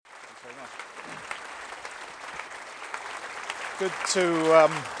Good to...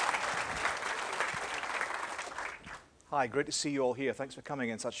 Hi, great to see you all here. Thanks for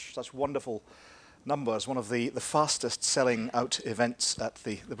coming in such wonderful numbers. One of the fastest selling out events at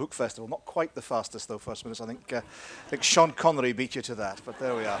the Book Festival. Not quite the fastest though, First Minister. I think Sean Connery beat you to that, but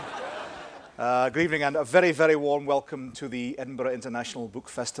there we are. Good evening and a very, very warm welcome to the Edinburgh International Book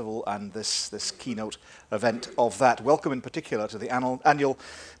Festival and this keynote event of that. Welcome in particular to the annual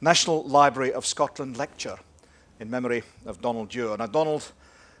National Library of Scotland lecture in memory of Donald Dewar. Now Donald,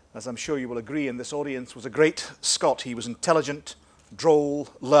 as I'm sure you will agree in this audience, was a great Scot. He was intelligent, droll,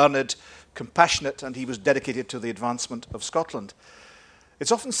 learned, compassionate, and he was dedicated to the advancement of Scotland.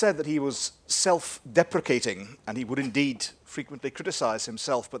 It's often said that he was self-deprecating, and he would indeed frequently criticise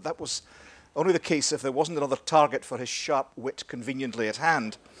himself, but that was only the case if there wasn't another target for his sharp wit conveniently at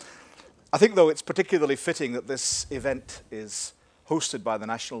hand. I think, though, it's particularly fitting that this event is hosted by the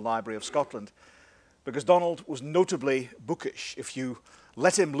National Library of Scotland, because Donald was notably bookish. If you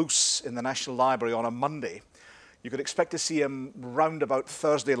let him loose in the National Library on a Monday, you could expect to see him round about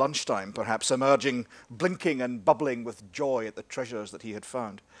Thursday lunchtime, perhaps, emerging, blinking and bubbling with joy at the treasures that he had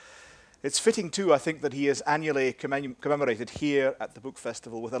found. It's fitting, too, I think, that he is annually commemorated here at the Book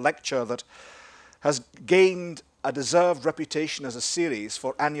Festival with a lecture that has gained a deserved reputation as a series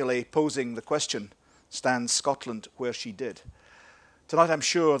for annually posing the question, stands Scotland where she did? Tonight, I'm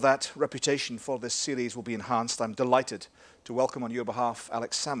sure that reputation for this series will be enhanced. I'm delighted to welcome on your behalf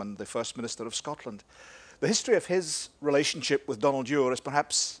Alex Salmond, the First Minister of Scotland. The history of his relationship with Donald Dewar is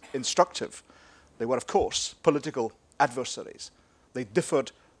perhaps instructive. They were, of course, political adversaries. They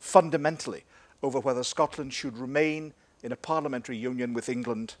differed fundamentally over whether Scotland should remain in a parliamentary union with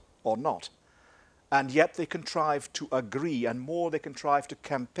England or not. And yet they contrived to agree, and more, they contrived to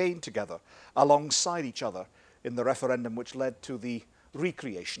campaign together alongside each other in the referendum which led to the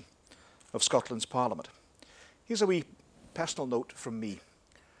recreation of Scotland's Parliament. Here's a wee personal note from me.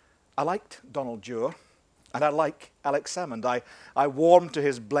 I liked Donald Dewar, and I like Alex Salmond. I warmed to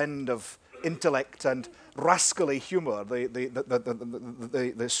his blend of intellect and rascally humour,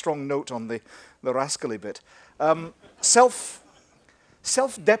 the strong note on the rascally bit.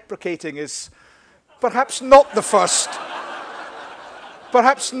 Self-deprecating is perhaps not the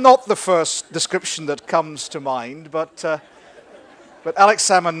first description that comes to mind, but Alex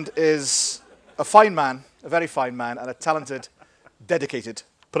Salmond is a fine man, a very fine man, and a talented, dedicated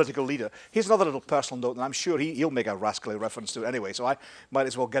political leader. Here's another little personal note, and I'm sure he'll make a rascally reference to it anyway, so I might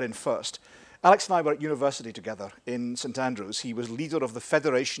as well get in first. Alex and I were at university together in St Andrews. He was leader of the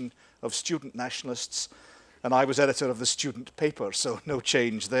Federation of Student Nationalists, and I was editor of the student paper, so no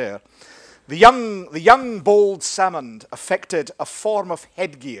change there. The young, bold Salmond affected a form of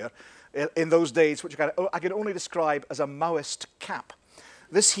headgear in those days, which I can only describe as a Maoist cap.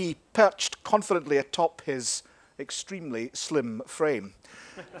 This he perched confidently atop his extremely slim frame.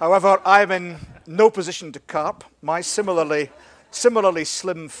 However, I'm in no position to carp. My similarly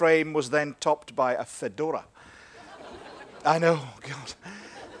slim frame was then topped by a fedora. I know, God.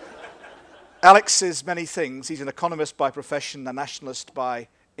 Alex is many things. He's an economist by profession, a nationalist by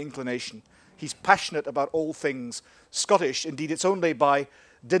inclination. He's passionate about all things Scottish. Indeed, it's only by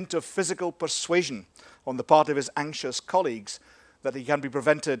dint of physical persuasion on the part of his anxious colleagues that he can be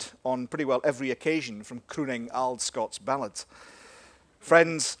prevented on pretty well every occasion from crooning Auld Scots ballads.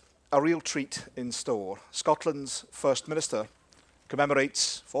 Friends, a real treat in store. Scotland's First Minister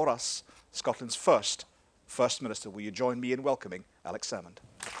commemorates for us Scotland's First Minister. Will you join me in welcoming Alex Salmond?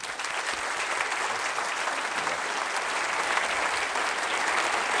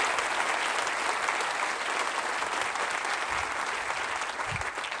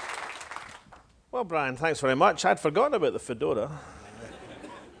 Well, Brian, thanks very much. I'd forgotten about the fedora.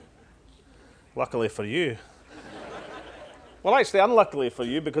 Luckily for you. Well, actually, unluckily for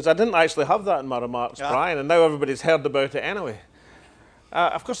you, because I didn't actually have that in my remarks, Brian, and now everybody's heard about it anyway.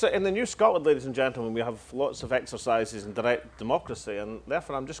 Of course, in the New Scotland, ladies and gentlemen, we have lots of exercises in direct democracy, and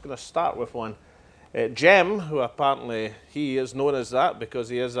therefore I'm just going to start with one. Jem, who apparently he is known as that because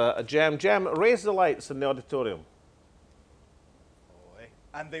he is a gem. Jem, raise the lights in the auditorium.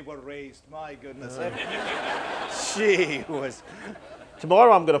 And they were raised, my goodness. She was...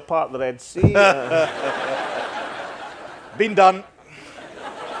 Tomorrow I'm going to part the Red Sea. Been done.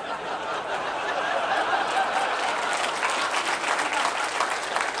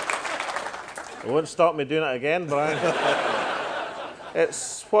 It won't stop me doing it again, Brian.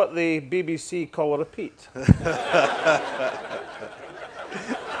 It's what the BBC call a repeat.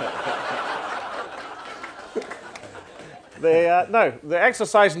 Now, the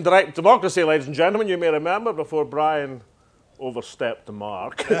exercise in direct democracy, ladies and gentlemen, you may remember before Brian overstepped the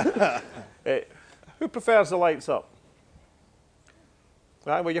mark. Who prefers the lights up?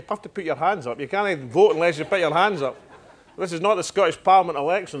 Right, well, you have to put your hands up. You can't vote unless you put your hands up. This is not the Scottish Parliament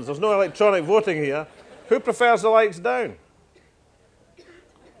elections. There's no electronic voting here. Who prefers the lights down?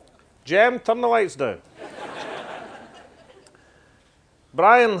 Jem, turn the lights down.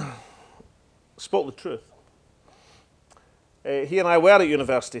 Brian spoke the truth. He and I were at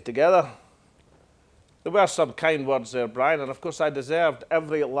university together. There were some kind words there, Brian, and of course I deserved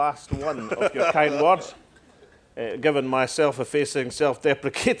every last one of your kind words, given my self-effacing,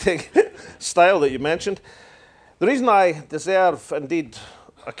 self-deprecating style that you mentioned. The reason I deserve, indeed,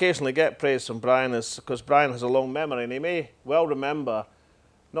 occasionally get praise from Brian is because Brian has a long memory, and he may well remember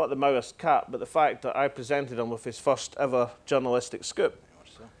not the Maoist cap, but the fact that I presented him with his first ever journalistic scoop.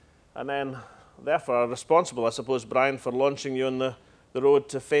 And then, therefore, responsible, I suppose, Brian, for launching you on the road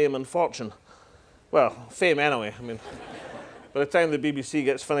to fame and fortune. Well, fame anyway. I mean, by the time the BBC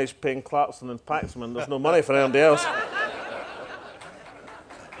gets finished paying Clarkson and Paxman, there's no money for anybody else.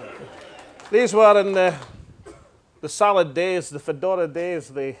 These were in the salad days, the fedora days,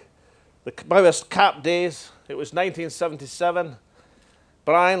 the Maoist cap days. It was 1977.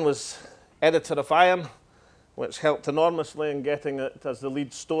 Brian was editor of Iron, which helped enormously in getting it as the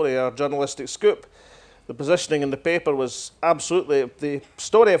lead story, our journalistic scoop. The positioning in the paper was absolutely, the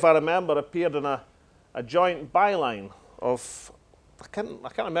story, if I remember, appeared in a joint byline of, I can't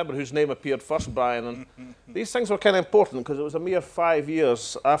remember whose name appeared first, Brian, and these things were kind of important because it was a mere 5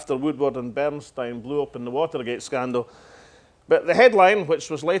 years after Woodward and Bernstein blew open the Watergate scandal. But the headline, which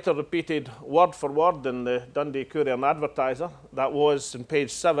was later repeated word for word in the Dundee Courier and Advertiser, that was on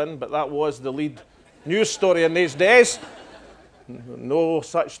page 7, but that was the lead news story in these days. No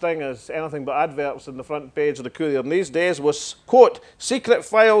such thing as anything but adverts in the front page of the Courier in these days, was, quote, "Secret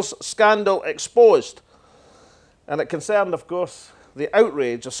Files Scandal Exposed." And it concerned, of course, the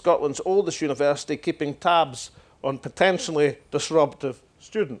outrage of Scotland's oldest university keeping tabs on potentially disruptive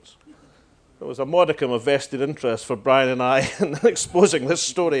students. There was a modicum of vested interest for Brian and I in exposing this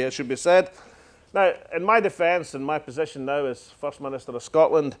story, it should be said. Now, in my defence, in my position now as First Minister of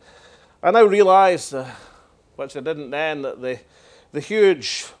Scotland, I now realise, which I didn't then, that the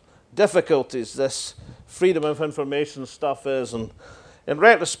huge difficulties this freedom of information stuff is, and in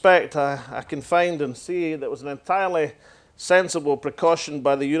retrospect, I can find and see that it was an entirely sensible precaution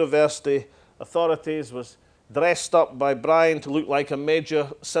by the university authorities, was dressed up by Brian to look like a major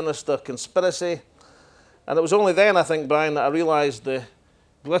sinister conspiracy. And it was only then, I think, Brian, that I realised the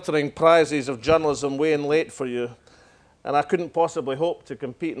glittering prizes of journalism weighing late for you. And I couldn't possibly hope to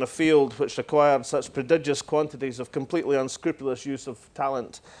compete in a field which required such prodigious quantities of completely unscrupulous use of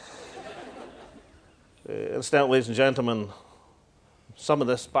talent. Incidentally, ladies and gentlemen, some of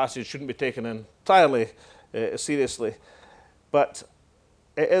this passage shouldn't be taken entirely seriously. But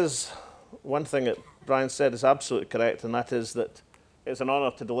it is one thing that Brian said is absolutely correct, and that is that it's an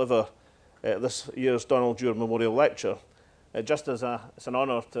honour to deliver this year's Donald Dewar Memorial Lecture, just as it's an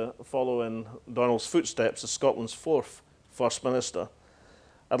honour to follow in Donald's footsteps as Scotland's 4th First Minister.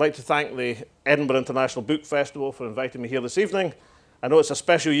 I'd like to thank the Edinburgh International Book Festival for inviting me here this evening. I know it's a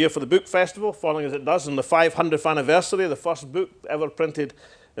special year for the Book Festival, falling as it does on the 500th anniversary, the first book ever printed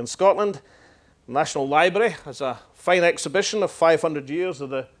in Scotland. The National Library has a fine exhibition of 500 years of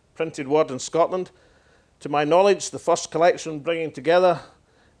the printed word in Scotland. To my knowledge, the first collection bringing together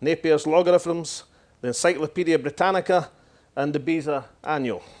Napier's Logarithms, the Encyclopaedia Britannica, and the Beza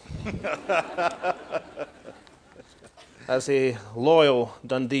Annual. As a loyal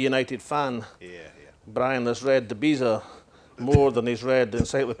Dundee United fan, Brian has read the Beza more than he's read the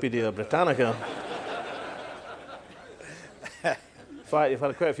Encyclopaedia Britannica. In fact, you've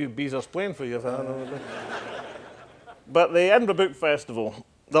had quite a few Bezas playing for you. But the Edinburgh Book Festival,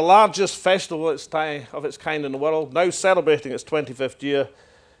 the largest festival of its kind in the world, now celebrating its 25th year,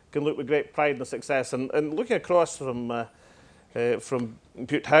 can look with great pride and success. And looking across from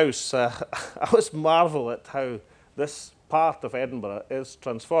Bute House, I always marvel at how this part of Edinburgh is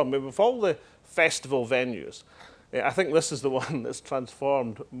transformed. I mean, with all the festival venues, I think this is the one that's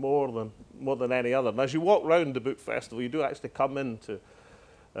transformed more than any other. And as you walk round the book festival, you do actually come into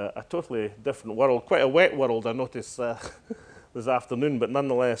a totally different world, quite a wet world, I noticed this afternoon, but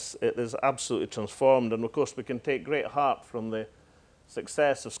nonetheless, it is absolutely transformed. And of course, we can take great heart from the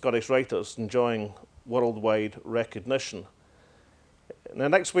success of Scottish writers enjoying worldwide recognition. Now,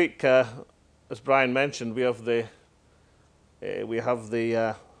 next week, as Brian mentioned, we have the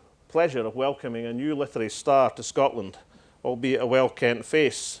pleasure of welcoming a new literary star to Scotland, albeit a well-kent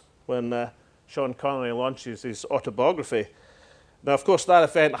face, when Sean Connery launches his autobiography. Now, of course, that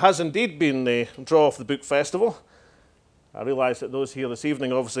event has indeed been the draw of the book festival. I realise that those here this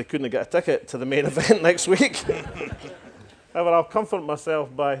evening obviously couldn't get a ticket to the main event next week. However, I'll comfort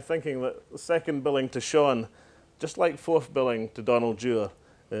myself by thinking that second billing to Sean, just like fourth billing to Donald Dewar,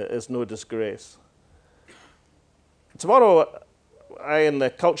 is no disgrace. Tomorrow, I and the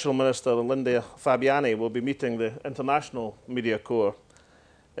Cultural Minister, Linda Fabiani, will be meeting the International Media Corps,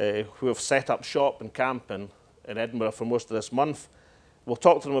 who have set up shop and camp in Edinburgh for most of this month. We'll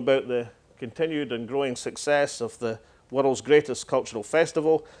talk to them about the continued and growing success of the world's greatest cultural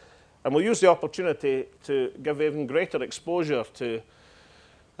festival, and we'll use the opportunity to give even greater exposure to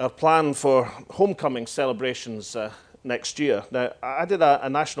our plan for homecoming celebrations next year. Now, I did a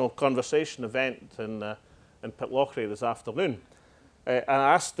national conversation event in Pitlochry this afternoon, and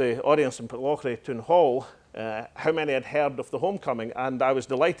I asked the audience in Pitlochry Town Hall how many had heard of the homecoming, and I was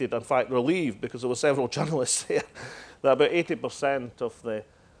delighted, in fact relieved, because there were several journalists here, that about 80% of the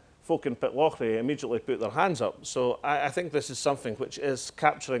folk in Pitlochry immediately put their hands up. So I think this is something which is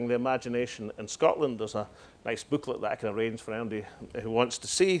capturing the imagination in Scotland. There's a nice booklet that I can arrange for anybody who wants to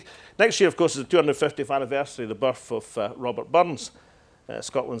see. Next year, of course, is the 250th anniversary of the birth of Robert Burns,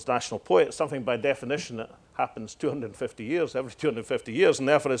 Scotland's national poet, something by definition that happens 250 years, every 250 years, and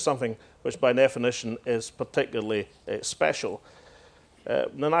therefore is something which by definition is particularly special. The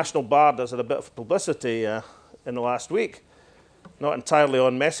National Bard has had a bit of publicity in the last week. Not entirely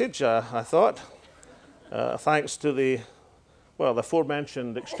on message, I thought, thanks to the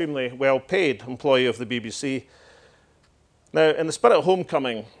aforementioned extremely well-paid employee of the BBC. Now, in the spirit of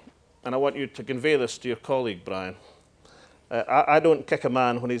homecoming, and I want you to convey this to your colleague, Brian, I don't kick a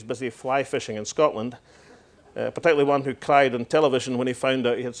man when he's busy fly fishing in Scotland, particularly one who cried on television when he found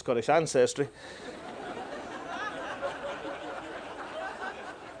out he had Scottish ancestry.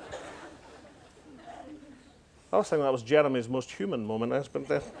 I was thinking that was Jeremy's most human moment.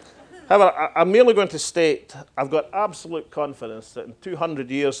 However, I'm merely going to state I've got absolute confidence that in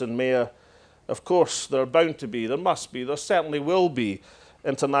 200 years in Mayor, of course, there are bound to be, there must be, there certainly will be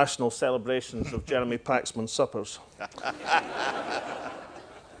international celebrations of Jeremy Paxman's suppers.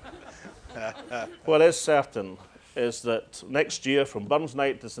 What is certain is that next year, from Burns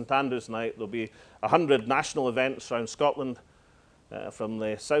Night to St Andrews Night, there'll be 100 national events around Scotland, from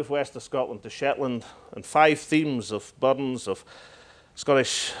the southwest of Scotland to Shetland, and 5 themes of Burns, of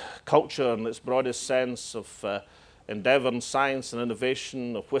Scottish culture in its broadest sense, of endeavour and science and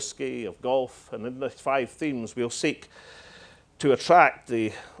innovation, of whisky, of golf. And in the 5 themes, we'll seek to attract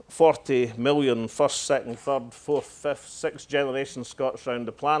the 40 million first, second, third, fourth, fifth, sixth generation Scots around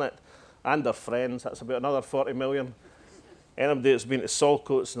the planet, and their friends. That's about another 40 million. Anybody that's been to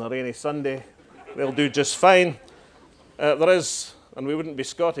Saltcoats on a rainy Sunday, they'll do just fine. There is, and we wouldn't be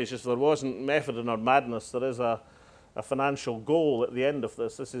Scottish if there wasn't method in our madness, there is a financial goal at the end of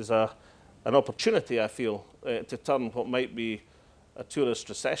this. This is an opportunity, I feel, to turn what might be a tourist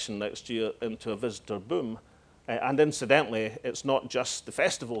recession next year into a visitor boom. And incidentally, it's not just the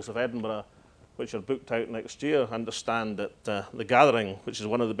festivals of Edinburgh which are booked out next year. I understand that the Gathering, which is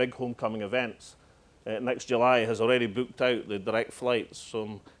one of the big homecoming events, next July has already booked out the direct flights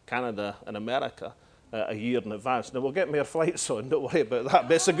from Canada and America a year in advance. Now, we'll get more flights on, don't worry about that,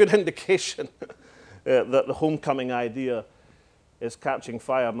 but it's a good indication that the homecoming idea is catching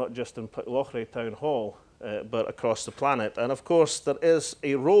fire, not just in Pitlochry Town Hall, but across the planet. And of course, there is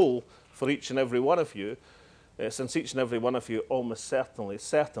a role for each and every one of you, since each and every one of you almost certainly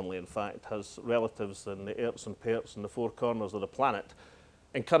in fact, has relatives in the Airts and Pairts in the 4 corners of the planet.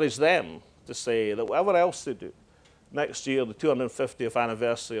 Encourage them to say that whatever else they do, next year, the 250th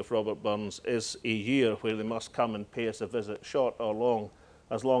anniversary of Robert Burns is a year where they must come and pay us a visit, short or long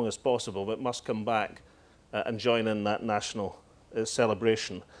as possible, but must come back and join in that national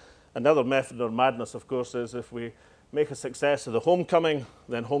celebration. Another method of madness, of course, is if we make a success of the homecoming,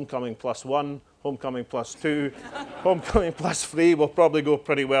 then homecoming +1, homecoming +2, homecoming +3 will probably go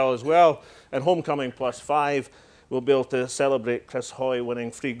pretty well as well, and homecoming +5 we'll be able to celebrate Chris Hoy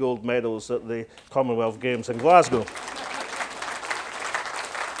winning 3 gold medals at the Commonwealth Games in Glasgow,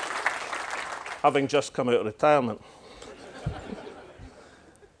 having just come out of retirement.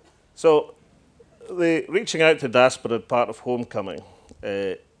 So the reaching out to diaspora part of homecoming,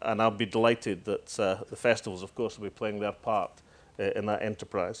 and I'll be delighted that the festivals, of course, will be playing their part in that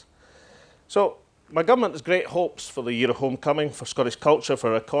enterprise. So my government has great hopes for the year of homecoming, for Scottish culture,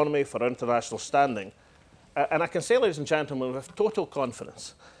 for our economy, for our international standing. And I can say, ladies and gentlemen, with total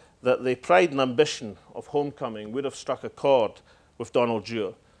confidence that the pride and ambition of homecoming would have struck a chord with Donald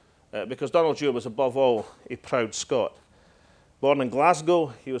Dewar, because Donald Dewar was above all a proud Scot. Born in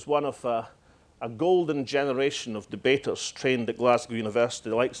Glasgow, he was one of a golden generation of debaters trained at Glasgow University,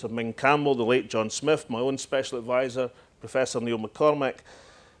 the likes of Ming Campbell, the late John Smith, my own special advisor, Professor Neil McCormick,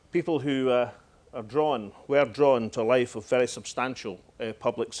 people who were drawn to a life of very substantial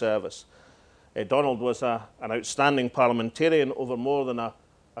public service. Donald was an outstanding parliamentarian over more than a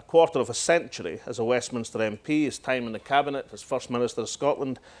quarter of a century as a Westminster MP, his time in the Cabinet, as First Minister of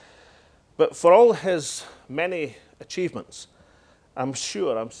Scotland. But for all his many achievements, I'm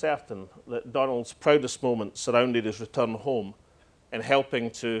certain that Donald's proudest moment surrounded his return home in helping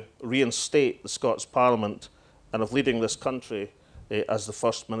to reinstate the Scots Parliament and of leading this country as the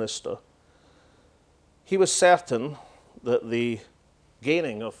First Minister. He was certain that the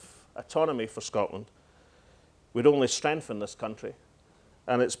gaining of autonomy for Scotland would only strengthen this country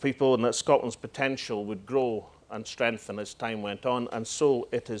and its people, and that Scotland's potential would grow and strengthen as time went on, and so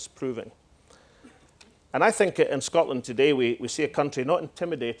it is proving. And I think in Scotland today we see a country not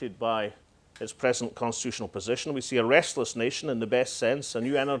intimidated by its present constitutional position. We see a restless nation in the best sense, a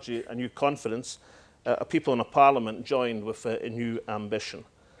new energy, a new confidence, a people and a parliament joined with a new ambition.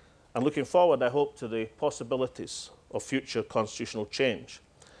 And looking forward, I hope, to the possibilities of future constitutional change.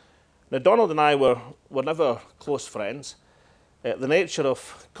 Now, Donald and I were never close friends. The nature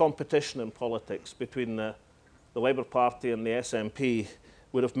of competition in politics between the Labour Party and the SNP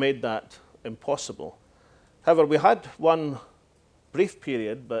would have made that impossible. However, we had one brief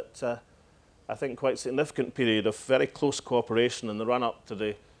period, but I think quite significant period of very close cooperation in the run-up to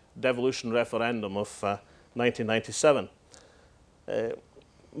the devolution referendum of 1997.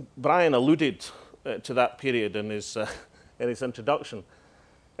 Brian alluded to that period in his introduction,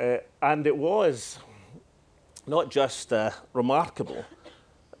 and it was not just remarkable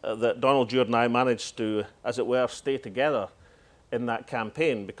that Donald Dewar and I managed to, as it were, stay together in that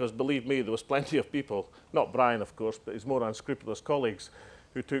campaign, because believe me, there was plenty of people, not Brian of course, but his more unscrupulous colleagues,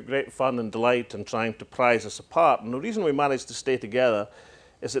 who took great fun and delight in trying to prise us apart. And the reason we managed to stay together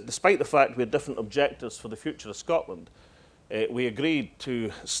is that despite the fact we had different objectives for the future of Scotland, we agreed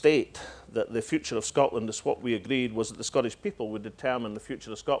to state that the future of Scotland is what we agreed was that the Scottish people would determine the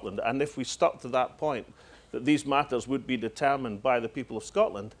future of Scotland. And if we stuck to that point, that these matters would be determined by the people of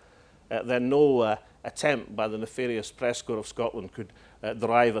Scotland, then no attempt by the nefarious press corps of Scotland could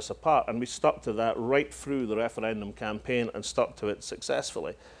drive us apart. And we stuck to that right through the referendum campaign and stuck to it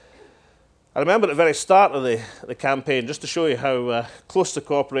successfully. I remember at the very start of the campaign, just to show you how close the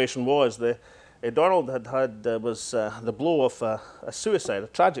cooperation was, Donald had was the blow of a suicide, a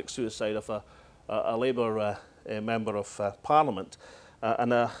tragic suicide of a Labour member of Parliament,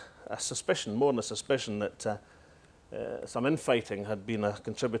 and a suspicion, more than a suspicion, that some infighting had been a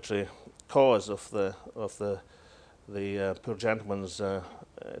contributory cause of the poor gentleman's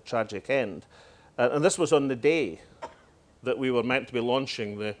tragic end. And this was on the day that we were meant to be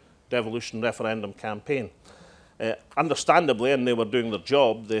launching the devolution referendum campaign. Understandably, and they were doing their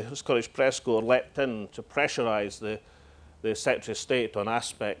job, the Scottish Press Corps leapt in to pressurise the Secretary of State on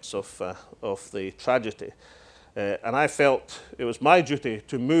aspects of the tragedy. And I felt it was my duty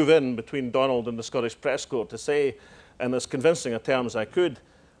to move in between Donald and the Scottish Press Corps to say, in as convincing a term as I could,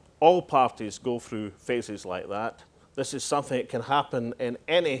 all parties go through phases like that. This is something that can happen in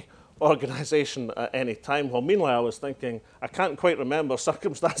any organisation at any time. Well, meanwhile, I was thinking, I can't quite remember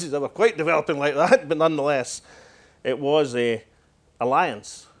circumstances that were quite developing like that, but nonetheless, it was an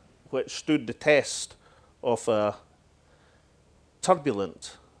alliance which stood the test of a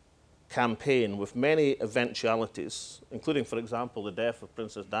turbulent campaign with many eventualities, including, for example, the death of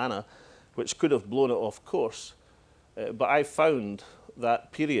Princess Diana, which could have blown it off course. But I found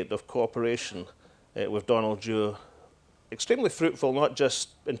that period of cooperation with Donald Dewar extremely fruitful, not just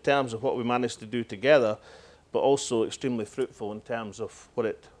in terms of what we managed to do together, but also extremely fruitful in terms of what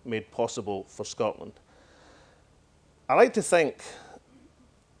it made possible for Scotland. I like to think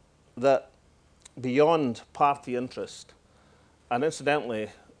that beyond party interest, and incidentally,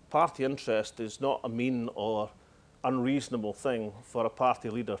 party interest is not a mean or unreasonable thing for a party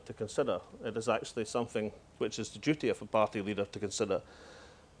leader to consider. It is actually something which is the duty of a party leader to consider.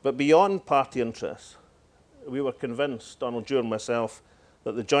 But beyond party interest, we were convinced, Donald Dewar and myself,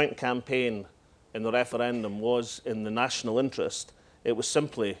 that the joint campaign in the referendum was in the national interest. It was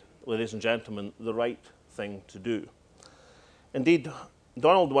simply, ladies and gentlemen, the right thing to do. Indeed,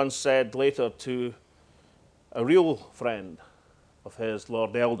 Donald once said later to a real friend of his,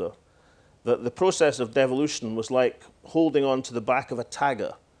 Lord Elder, that the process of devolution was like holding on to the back of a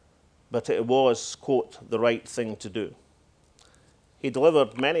tiger, but it was, quote, the right thing to do. He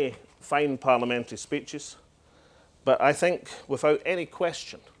delivered many fine parliamentary speeches, but I think without any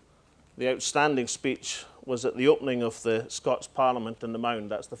question, the outstanding speech was at the opening of the Scots Parliament in the Mound.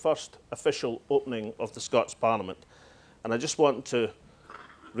 That's the first official opening of the Scots Parliament. And I just want to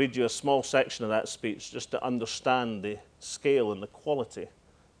read you a small section of that speech just to understand the scale and the quality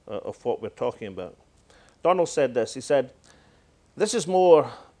of what we're talking about. Donald said this. He said, "This is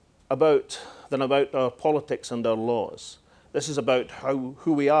more than about our politics and our laws. This is about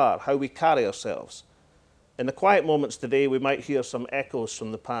who we are, how we carry ourselves. In the quiet moments today, we might hear some echoes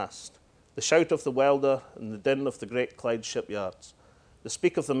from the past. The shout of the welder and the din of the great Clyde shipyards. The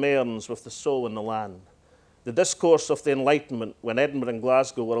speak of the Mearns with the soul in the land. The discourse of the Enlightenment when Edinburgh and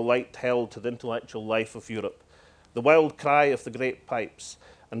Glasgow were a light held to the intellectual life of Europe. The wild cry of the great pipes,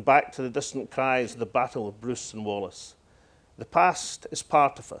 and back to the distant cries of the Battle of Bruce and Wallace. The past is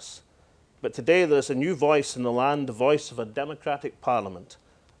part of us, but today there is a new voice in the land, the voice of a democratic parliament,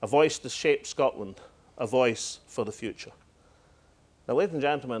 a voice to shape Scotland, a voice for the future." Now, ladies and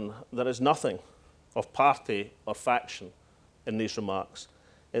gentlemen, there is nothing of party or faction in these remarks.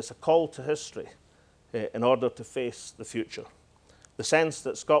 It's a call to history in order to face the future. The sense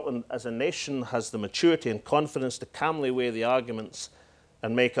that Scotland as a nation has the maturity and confidence to calmly weigh the arguments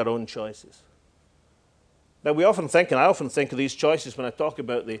and make our own choices. Now, we often think, and I often think of these choices when I talk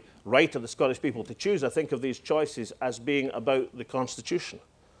about the right of the Scottish people to choose, I think of these choices as being about the Constitution.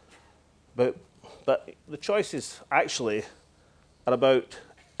 But the choices actually are about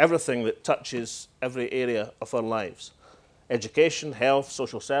everything that touches every area of our lives. Education, health,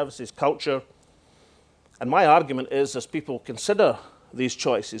 social services, culture. And my argument is, as people consider these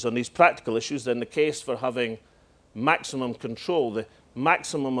choices on these practical issues, then the case for having maximum control, the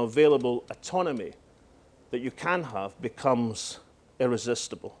maximum available autonomy that you can have, becomes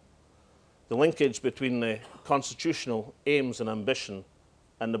irresistible. The linkage between the constitutional aims and ambition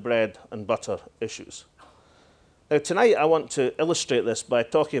and the bread and butter issues. Now, tonight I want to illustrate this by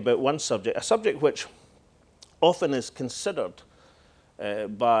talking about one subject, a subject which often is considered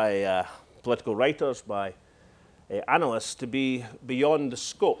by political writers, by analysts, to be beyond the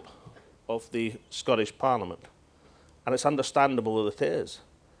scope of the Scottish Parliament. And it's understandable that it is.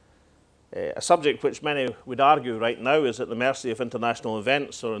 A subject which many would argue right now is at the mercy of international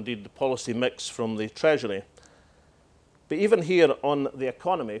events or indeed the policy mix from the Treasury. But even here on the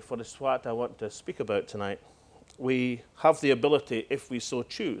economy, for this what I want to speak about tonight, we have the ability, if we so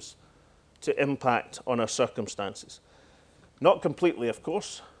choose, to impact on our circumstances. Not completely, of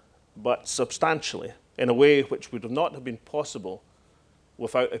course, but substantially, in a way which would not have been possible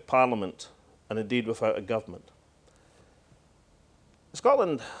without a parliament and indeed without a government.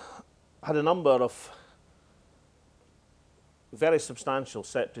 Scotland had a number of very substantial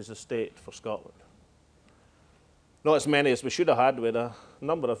secretaries of state for Scotland. Not as many as we should have had. We had a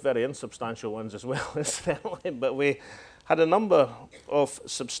number of very insubstantial ones as well, incidentally, but we had a number of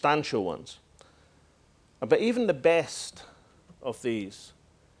substantial ones. But even the best of these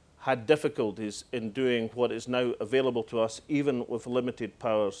had difficulties in doing what is now available to us, even with limited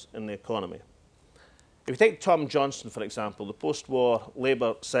powers in the economy. If you take Tom Johnson, for example, the post-war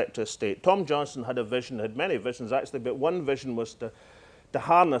Labour Secretary of State, Tom Johnson had a vision, had many visions actually, but one vision was to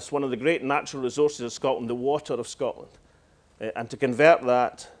harness one of the great natural resources of Scotland, the water of Scotland, and to convert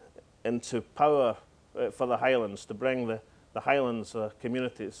that into power for the Highlands, to bring the Highlands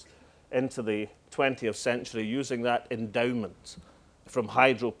communities into the 20th century, using that endowment from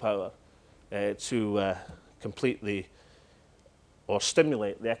hydropower to complete or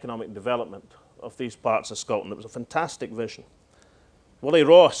stimulate the economic development of these parts of Scotland. It was a fantastic vision. Willie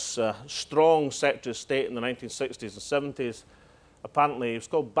Ross, a strong Secretary of State in the 1960s and 70s, apparently, it was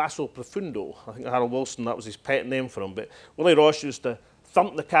called Basso Profundo. I think Harold Wilson, that was his pet name for him. But Willie Ross used to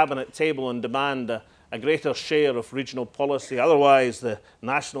thump the cabinet table and demand a greater share of regional policy. Otherwise, the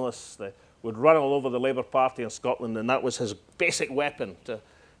nationalists would run all over the Labour Party in Scotland, and that was his basic weapon to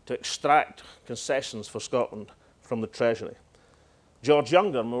extract concessions for Scotland from the Treasury. George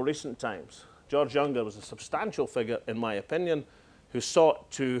Younger, more recent times. George Younger was a substantial figure, in my opinion, who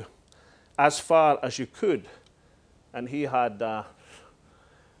sought to, as far as you could, and he had a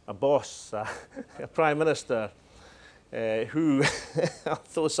boss, a Prime Minister, who,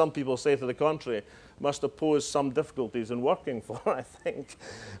 although some people say to the contrary, must have posed some difficulties in working for, I think.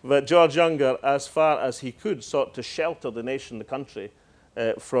 But George Younger, as far as he could, sought to shelter the nation, the country,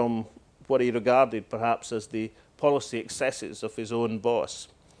 from what he regarded perhaps as the policy excesses of his own boss.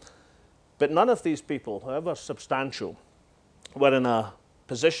 But none of these people, however substantial, were in a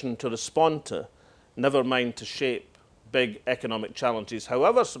position to respond to, never mind to shape, big economic challenges,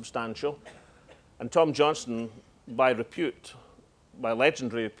 however substantial. And Tom Johnson, by repute, by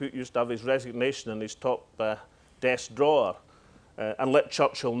legendary repute, used to have his resignation in his top desk drawer and let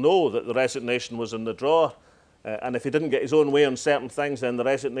Churchill know that the resignation was in the drawer. And if he didn't get his own way on certain things, then the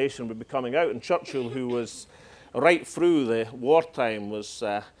resignation would be coming out. And Churchill, who was right through the wartime, was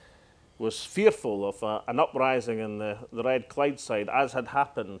was fearful of an uprising in the Red Clydeside, as had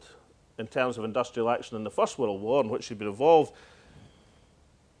happened in terms of industrial action in the First World War, in which he'd been involved,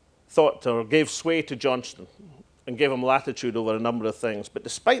 thought or gave sway to Johnston and gave him latitude over a number of things. But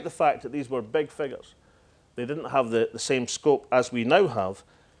despite the fact that these were big figures, they didn't have the same scope as we now have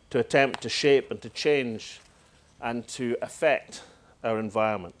to attempt to shape and to change and to affect our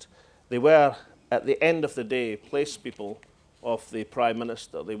environment. They were, at the end of the day, place people of the Prime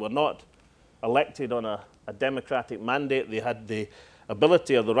Minister. They were not elected on a democratic mandate. They had the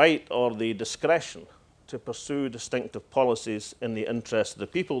ability or the right or the discretion to pursue distinctive policies in the interest of the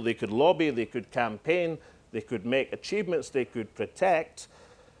people. They could lobby, they could campaign, they could make achievements, they could protect,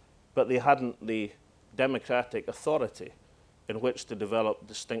 but they hadn't the democratic authority in which to develop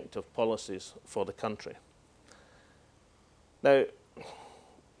distinctive policies for the country. Now,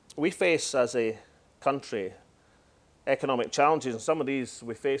 we face as a country economic challenges, and some of these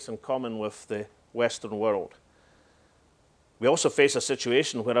we face in common with the Western world. We also face a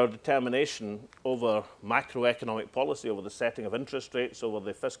situation where our determination over macroeconomic policy, over the setting of interest rates, over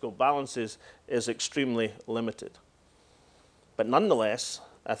the fiscal balances is extremely limited. But nonetheless,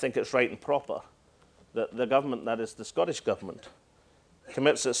 I think it's right and proper that the government, that is the Scottish Government,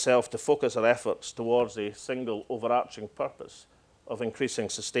 commits itself to focus our efforts towards a single overarching purpose of increasing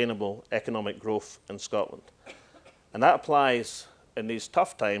sustainable economic growth in Scotland. And that applies in these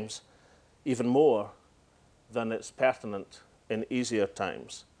tough times even more than it's pertinent in easier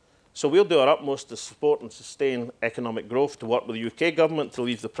times. So we'll do our utmost to support and sustain economic growth, to work with the UK government to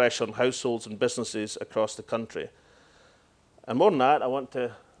relieve the pressure on households and businesses across the country. And more than that, I want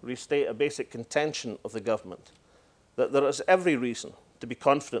to restate a basic contention of the government, that there is every reason to be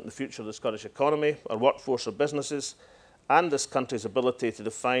confident in the future of the Scottish economy, our workforce, our businesses, and this country's ability to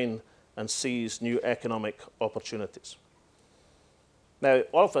define and seize new economic opportunities. Now,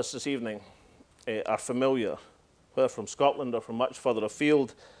 all of us this evening are familiar, whether from Scotland or from much further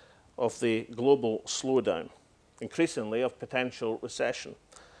afield, of the global slowdown, increasingly of potential recession.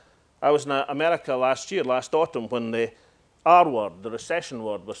 I was in America last autumn, when the R word, the recession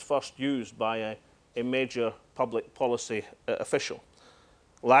word, was first used by a major public policy official.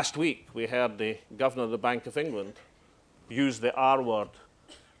 Last week, we heard the Governor of the Bank of England use the R word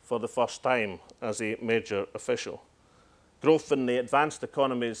for the first time as a major official. Growth in the advanced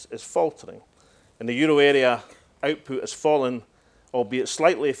economies is faltering. In the euro area, output has fallen, albeit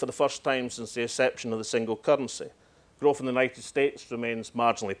slightly, for the first time since the inception of the single currency. Growth in the United States remains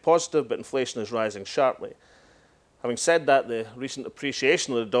marginally positive, but inflation is rising sharply. Having said that, the recent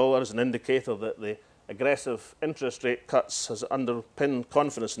appreciation of the dollar is an indicator that the aggressive interest rate cuts has underpinned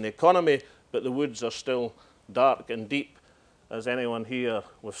confidence in the economy, but the woods are still dark and deep, as anyone here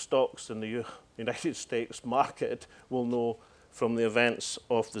with stocks in the United States market will know from the events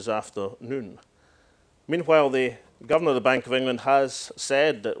of this afternoon. Meanwhile, the Governor of the Bank of England has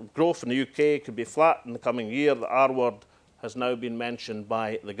said that growth in the UK could be flat in the coming year. The R word has now been mentioned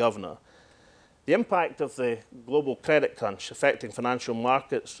by the Governor. The impact of the global credit crunch affecting financial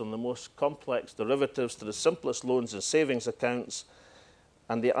markets, from the most complex derivatives to the simplest loans and savings accounts,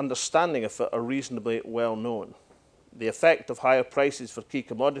 and the understanding of it are reasonably well known. The effect of higher prices for key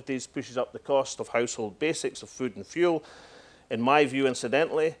commodities pushes up the cost of household basics of food and fuel. In my view,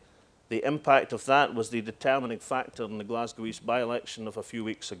 incidentally, the impact of that was the determining factor in the Glasgow East by-election of a few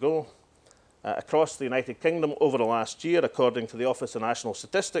weeks ago. Across the United Kingdom over the last year, according to the Office of National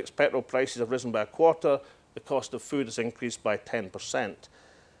Statistics, petrol prices have risen by a quarter, the cost of food has increased by 10%.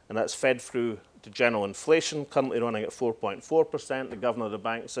 And that's fed through to general inflation, currently running at 4.4%. The Governor of the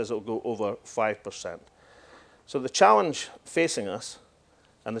Bank says it will go over 5%. So the challenge facing us,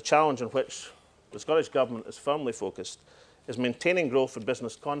 and the challenge on which the Scottish Government is firmly focused, is maintaining growth and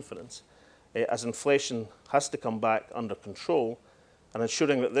business confidence as inflation has to come back under control, and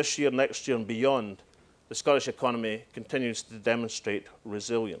ensuring that this year, next year and beyond, the Scottish economy continues to demonstrate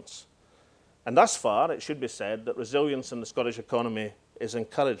resilience. And thus far, it should be said that resilience in the Scottish economy is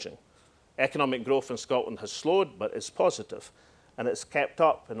encouraging. Economic growth in Scotland has slowed, but is positive, and it's kept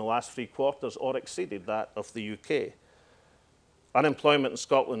up in the last 3 quarters or exceeded that of the UK. Unemployment in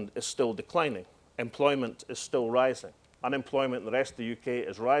Scotland is still declining. Employment is still rising. Unemployment in the rest of the UK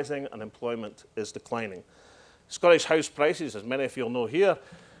is rising, unemployment is declining. Scottish house prices, as many of you will know here,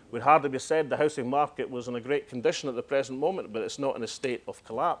 would hardly be said the housing market was in a great condition at the present moment, but it's not in a state of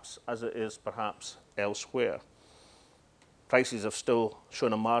collapse as it is perhaps elsewhere. Prices have still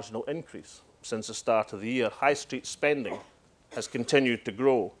shown a marginal increase since the start of the year. High street spending has continued to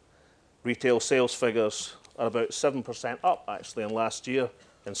grow. Retail sales figures are about 7% up, actually, in last year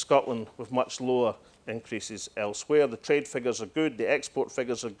in Scotland, with much lower increases elsewhere. The trade figures are good, the export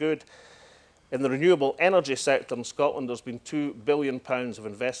figures are good. In the renewable energy sector in Scotland, there's been £2 billion of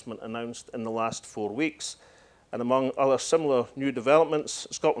investment announced in the last 4 weeks. And among other similar new developments,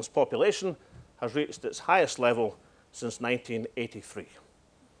 Scotland's population has reached its highest level since 1983,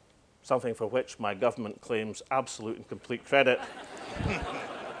 something for which my government claims absolute and complete credit,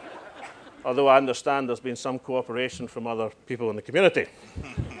 although I understand there's been some cooperation from other people in the community.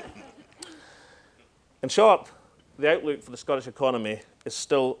 In short, the outlook for the Scottish economy is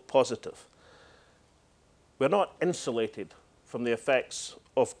still positive. We're not insulated from the effects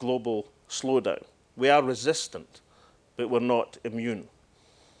of global slowdown. We are resistant, but we're not immune.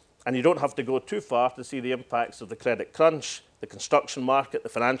 And you don't have to go too far to see the impacts of the credit crunch, the construction market, the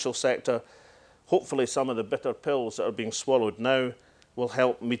financial sector. Hopefully some of the bitter pills that are being swallowed now will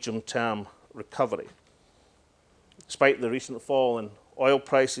help medium-term recovery. Despite the recent fall in oil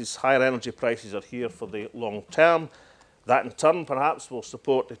prices, higher energy prices are here for the long term. That in turn perhaps will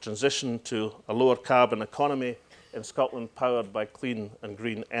support the transition to a lower carbon economy in Scotland powered by clean and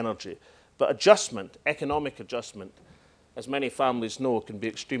green energy. But adjustment, economic adjustment, as many families know, can be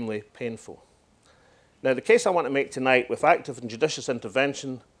extremely painful. Now, the case I want to make tonight, with active and judicious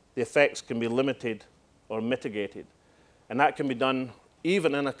intervention, the effects can be limited or mitigated. And that can be done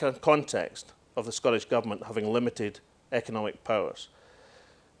even in a context of the Scottish Government having limited economic powers.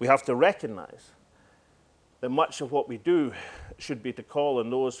 We have to recognise that much of what we do should be to call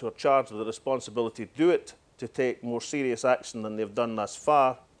on those who are charged with the responsibility to do it to take more serious action than they've done thus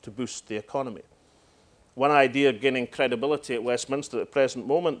far to boost the economy. One idea gaining credibility at Westminster at the present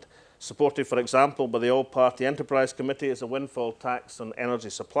moment, supported, for example, by the All-Party Enterprise Committee, is a windfall tax on energy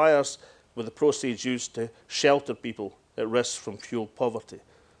suppliers, with the proceeds used to shelter people at risk from fuel poverty.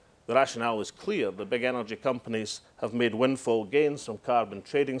 The rationale is clear. The big energy companies have made windfall gains from carbon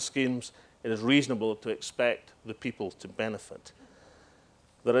trading schemes. It is reasonable to expect the people to benefit.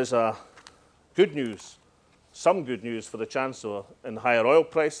 There is some good news for the Chancellor in higher oil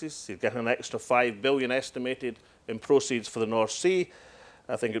prices. He's getting an extra $5 billion estimated in proceeds for the North Sea.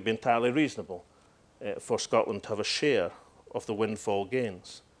 I think it would be entirely reasonable for Scotland to have a share of the windfall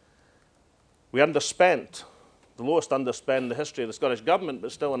gains. We underspent, the lowest underspend in the history of the Scottish Government,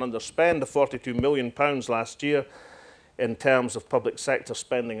 but still an underspend of £42 million last year in terms of public sector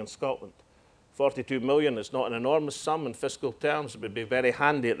spending in Scotland. 42 million is not an enormous sum in fiscal terms. It would be very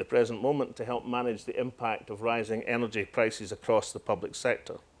handy at the present moment to help manage the impact of rising energy prices across the public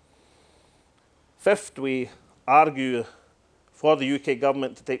sector. Fifth, we argue for the UK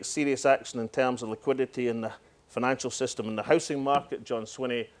Government to take serious action in terms of liquidity in the financial system and the housing market. John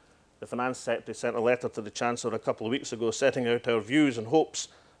Swinney, the Finance Secretary, sent a letter to the Chancellor a couple of weeks ago setting out our views and hopes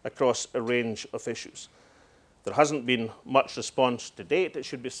across a range of issues. There hasn't been much response to date, it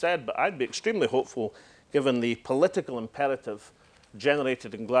should be said, but I'd be extremely hopeful, given the political imperative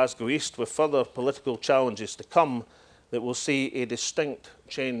generated in Glasgow East with further political challenges to come, that we'll see a distinct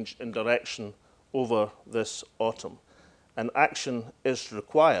change in direction over this autumn. And action is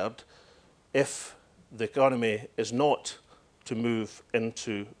required if the economy is not to move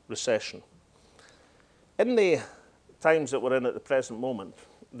into recession. In the times that we're in at the present moment,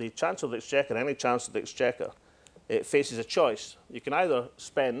 the Chancellor of the Exchequer, any Chancellor of the Exchequer, faces a choice. You can either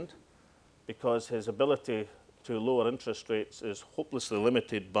spend, because his ability to lower interest rates is hopelessly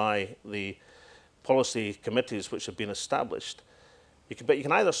limited by the policy committees which have been established. But you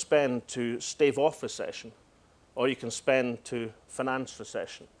can either spend to stave off recession, or you can spend to finance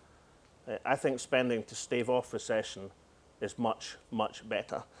recession. I think spending to stave off recession is much, much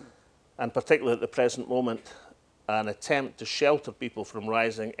better. And particularly at the present moment, an attempt to shelter people from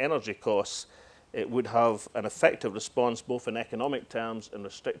rising energy costs, it would have an effective response both in economic terms in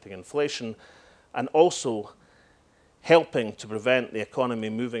restricting inflation and also helping to prevent the economy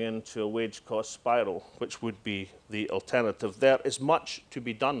moving into a wage cost spiral, which would be the alternative. There is much to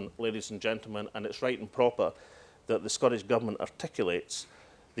be done, ladies and gentlemen, and it's right and proper that the Scottish Government articulates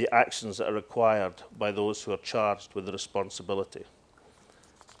the actions that are required by those who are charged with the responsibility.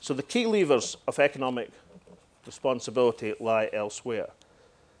 So the key levers of economic responsibility lie elsewhere.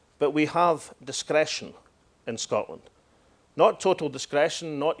 But we have discretion in Scotland. Not total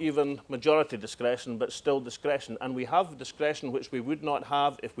discretion, not even majority discretion, but still discretion. And we have discretion which we would not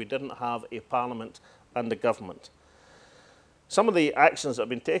have if we didn't have a Parliament and a government. Some of the actions that have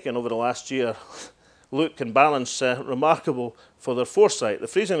been taken over the last year look and balance remarkable for their foresight. The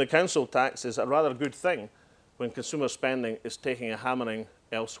freezing of the council tax is a rather good thing when consumer spending is taking a hammering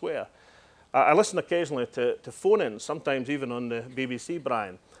elsewhere. I listen occasionally to phone-ins, sometimes even on the BBC,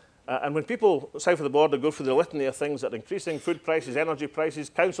 Brian. And when people south of the border go through the litany of things that are increasing, food prices, energy prices,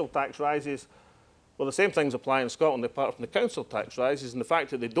 council tax rises, Well, the same things apply in Scotland apart from the council tax rises, and the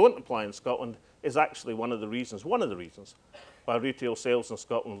fact that they don't apply in Scotland is actually one of the reasons why retail sales in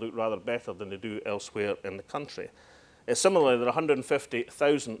Scotland look rather better than they do elsewhere in the country. Similarly, there are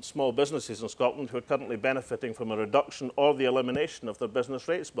 150,000 small businesses in Scotland who are currently benefiting from a reduction or the elimination of their business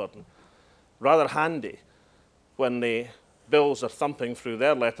rates burden. Rather handy when the bills are thumping through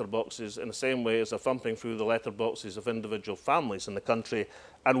their letterboxes in the same way as they're thumping through the letterboxes of individual families in the country.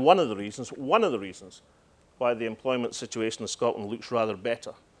 And one of the reasons why the employment situation in Scotland looks rather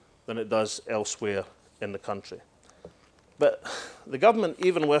better than it does elsewhere in the country. But the government,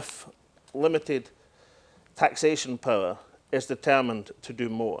 even with limited taxation power, is determined to do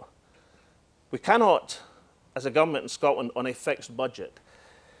more. We cannot, as a government in Scotland on a fixed budget,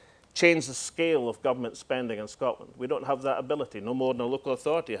 change the scale of government spending in Scotland. We don't have that ability, no more than a local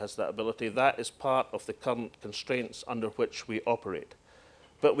authority has that ability. That is part of the current constraints under which we operate.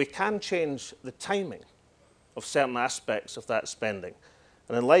 But we can change the timing of certain aspects of that spending.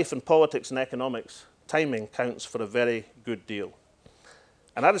 And in life and politics and economics, timing counts for a very good deal.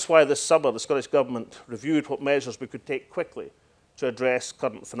 And that is why this summer the Scottish Government reviewed what measures we could take quickly to address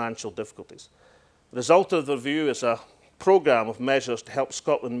current financial difficulties. The result of the review is a programme of measures to help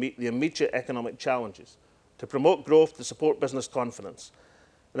Scotland meet the immediate economic challenges, to promote growth, to support business confidence.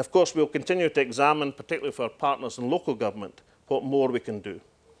 And of course, we'll continue to examine, particularly for our partners in local government, what more we can do.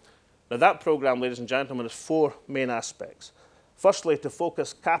 Now, that programme, ladies and gentlemen, has four main aspects. Firstly, to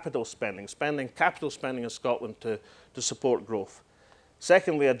focus capital spending in Scotland to support growth.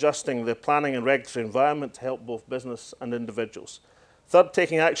 Secondly, adjusting the planning and regulatory environment to help both business and individuals. Third,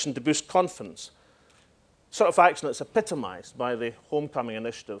 taking action to boost confidence, sort of action that's epitomised by the Homecoming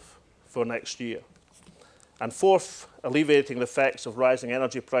Initiative for next year. And fourth, alleviating the effects of rising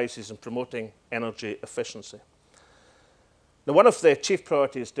energy prices and promoting energy efficiency. Now, one of the chief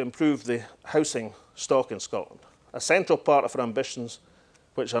priorities is to improve the housing stock in Scotland, a central part of our ambitions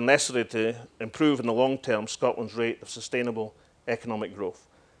which are necessary to improve in the long term Scotland's rate of sustainable economic growth.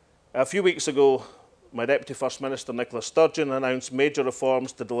 A few weeks ago, my Deputy First Minister, Nicola Sturgeon, announced major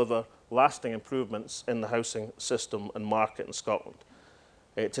reforms to deliver lasting improvements in the housing system and market in Scotland.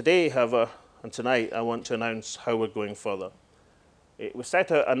 Today, however, and tonight, I want to announce how we're going further. We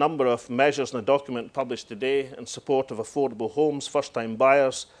set out a number of measures in a document published today in support of affordable homes, first-time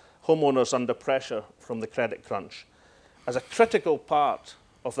buyers, homeowners under pressure from the credit crunch. As a critical part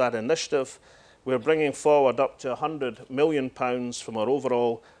of that initiative, we're bringing forward up to £100 million from our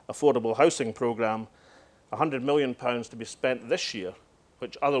overall affordable housing programme, £100 million to be spent this year,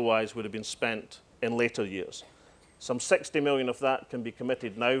 which otherwise would have been spent in later years. Some 60 million of that can be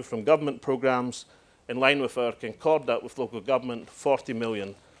committed now from government programmes. In line with our concordat with local government, 40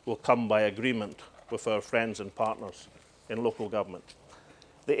 million will come by agreement with our friends and partners in local government.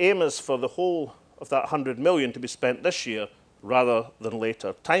 The aim is for the whole of that 100 million to be spent this year rather than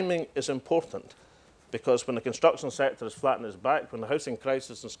later. Timing is important because when the construction sector is flat on its back, when the housing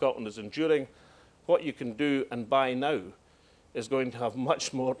crisis in Scotland is enduring, what you can do and buy now is going to have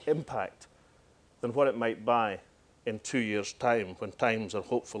much more impact than what it might buy in 2 years' time, when times are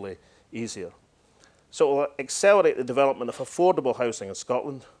hopefully easier. So it will accelerate the development of affordable housing in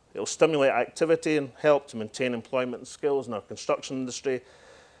Scotland. It will stimulate activity and help to maintain employment and skills in our construction industry.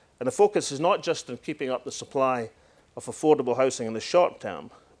 And the focus is not just on keeping up the supply of affordable housing in the short term,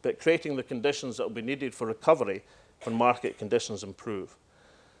 but creating the conditions that will be needed for recovery when market conditions improve.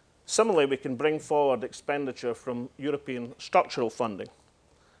 Similarly, we can bring forward expenditure from European structural funding.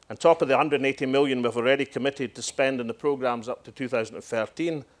 On top of the 180 million we've already committed to spend in the programmes up to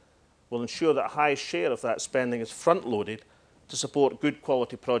 2013, we'll ensure that a high share of that spending is front-loaded to support good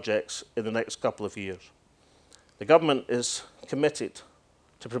quality projects in the next couple of years. The government is committed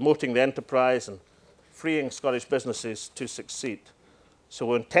to promoting the enterprise and freeing Scottish businesses to succeed. So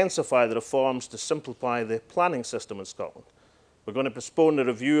we'll intensify the reforms to simplify the planning system in Scotland. We're going to postpone the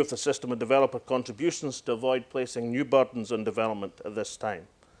review of the system of developer contributions to avoid placing new burdens on development at this time.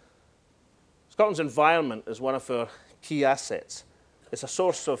 Scotland's environment is one of our key assets. It's a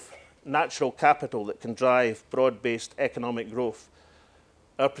source of natural capital that can drive broad-based economic growth.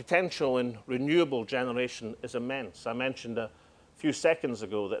 Our potential in renewable generation is immense. I mentioned a few seconds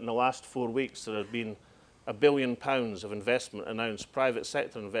ago that in the last 4 weeks there have been £1 billion of investment announced, private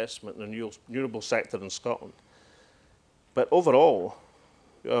sector investment in the renewable sector in Scotland. But overall,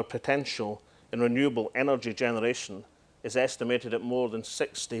 our potential in renewable energy generation is estimated at more than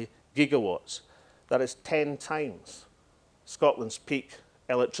 60 gigawatts. That is 10 times Scotland's peak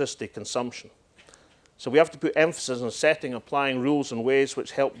electricity consumption. So we have to put emphasis on setting, applying rules and ways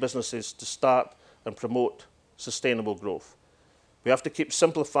which help businesses to start and promote sustainable growth. We have to keep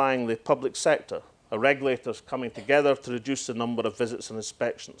simplifying the public sector our regulators coming together to reduce the number of visits and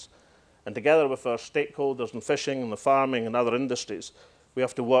inspections. And together with our stakeholders in fishing and the farming and other industries, we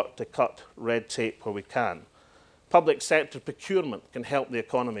have to work to cut red tape where we can. Public sector procurement can help the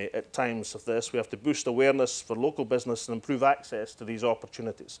economy at times of this. We have to boost awareness for local business and improve access to these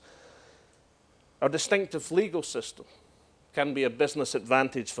opportunities. Our distinctive legal system can be a business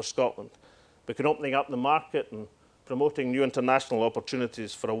advantage for Scotland. We can opening up the market and promoting new international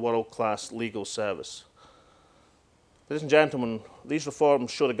opportunities for a world-class legal service. Ladies and gentlemen, these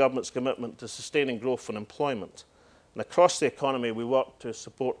reforms show the government's commitment to sustaining growth and employment. And across the economy, we work to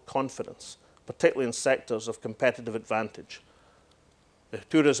support confidence, particularly in sectors of competitive advantage. The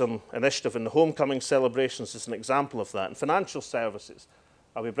tourism initiative and the homecoming celebrations is an example of that. In financial services,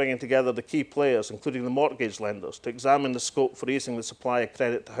 I'll be bringing together the key players, including the mortgage lenders, to examine the scope for easing the supply of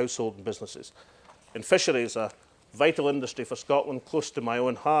credit to household and businesses. In fisheries, a vital industry for Scotland, close to my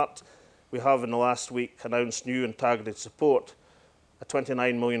own heart, we have in the last week announced new and targeted support, a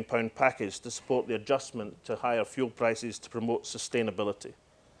 £29 million package to support the adjustment to higher fuel prices to promote sustainability.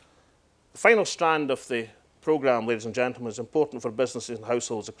 The final strand of the programme, ladies and gentlemen, is important for businesses and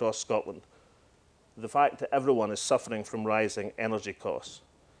households across Scotland. The fact that everyone is suffering from rising energy costs.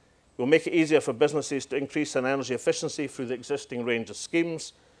 We'll make it easier for businesses to increase their energy efficiency through the existing range of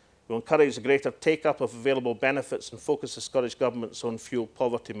schemes. We'll encourage a greater take-up of available benefits and focus the Scottish Government's on fuel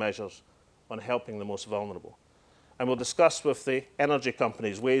poverty measures on helping the most vulnerable. And we'll discuss with the energy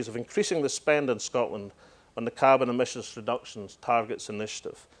companies ways of increasing the spend in Scotland on the Carbon Emissions Reductions Targets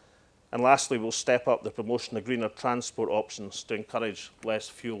Initiative. And lastly, we'll step up the promotion of greener transport options to encourage less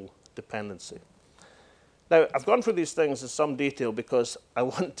fuel dependency. Now, I've gone through these things in some detail because I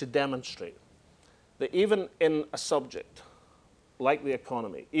want to demonstrate that even in a subject like the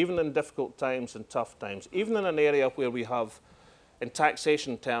economy, even in difficult times and tough times, even in an area where we have, in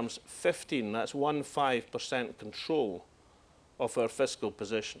taxation terms, 15% control of our fiscal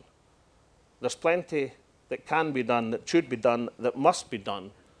position, there's plenty that can be done, that should be done, that must be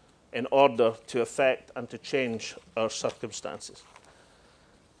done in order to affect and to change our circumstances.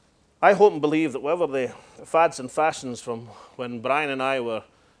 I hope and believe that whatever the fads and fashions from when Brian and I were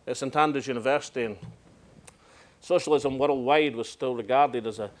at St Andrews University, and socialism worldwide was still regarded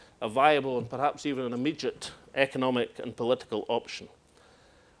as a viable and perhaps even an immediate economic and political option.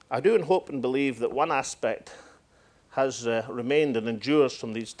 I do and hope and believe that one aspect has remained and endures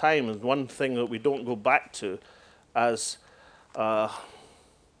from these times, and one thing that we don't go back to as a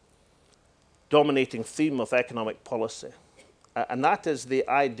dominating theme of economic policy. And that is the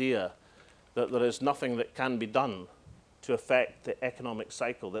idea that there is nothing that can be done to affect the economic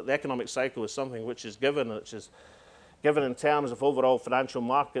cycle, that the economic cycle is something which is given in terms of overall financial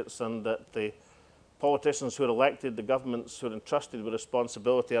markets, and that the politicians who are elected, the governments who are entrusted with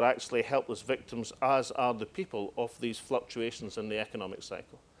responsibility, are actually helpless victims, as are the people, of these fluctuations in the economic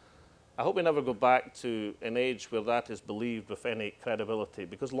cycle. I hope we never go back to an age where that is believed with any credibility,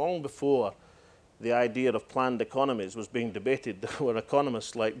 because long before the idea of planned economies was being debated, there were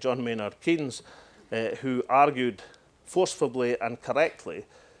economists like John Maynard Keynes who argued forcefully and correctly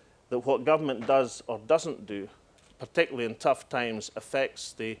that what government does or doesn't do, particularly in tough times,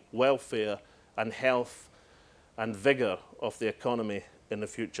 affects the welfare and health and vigour of the economy in the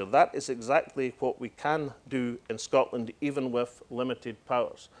future. That is exactly what we can do in Scotland, even with limited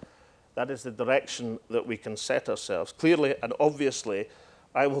powers. That is the direction that we can set ourselves. Clearly and obviously,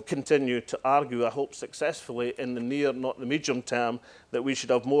 I will continue to argue, I hope successfully, in the near, not the medium term, that we should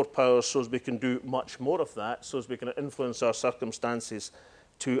have more powers so as we can do much more of that, so as we can influence our circumstances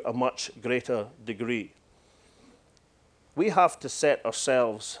to a much greater degree. We have to set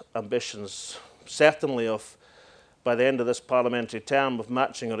ourselves ambitions, certainly of, by the end of this parliamentary term, of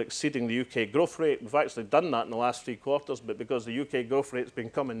matching or exceeding the UK growth rate. We've actually done that in the last 3 quarters, but because the UK growth rate's been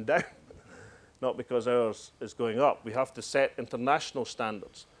coming down, not because ours is going up. We have to set international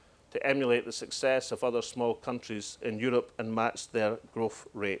standards to emulate the success of other small countries in Europe and match their growth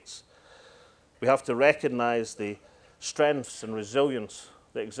rates. We have to recognise the strengths and resilience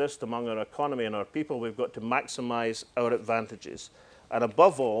that exist among our economy and our people. We've got to maximise our advantages. And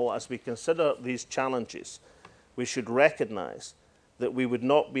above all, as we consider these challenges, we should recognise that we would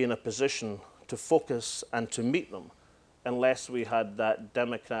not be in a position to focus and to meet them unless we had that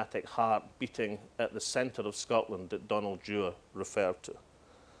democratic heart beating at the centre of Scotland that Donald Dewar referred to.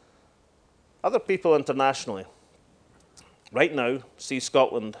 Other people internationally right now see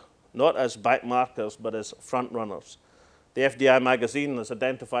Scotland not as backmarkers but as frontrunners. The FDI magazine has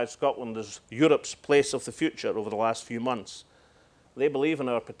identified Scotland as Europe's place of the future over the last few months. They believe in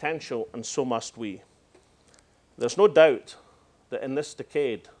our potential, and so must we. There's no doubt that in this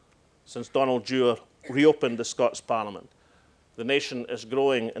decade, since Donald Dewar reopened the Scots Parliament. The nation is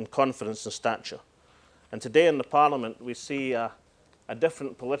growing in confidence and stature. And today in the Parliament we see a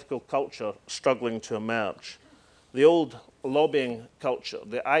different political culture struggling to emerge. The old lobbying culture,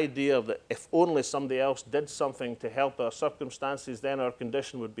 the idea that if only somebody else did something to help our circumstances, then our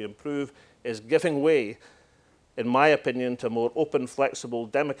condition would be improved, is giving way, in my opinion, to a more open, flexible,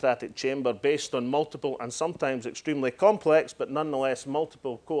 democratic chamber based on multiple and sometimes extremely complex, but nonetheless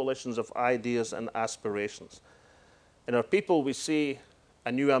multiple coalitions of ideas and aspirations. In our people, we see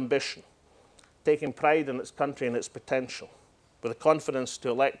a new ambition, taking pride in its country and its potential, with the confidence to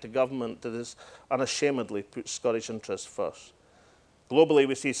elect a government that is unashamedly puts Scottish interests first. Globally,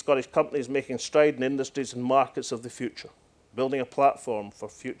 we see Scottish companies making stride in industries and markets of the future, building a platform for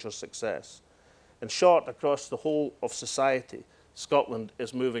future success. In short, across the whole of society, Scotland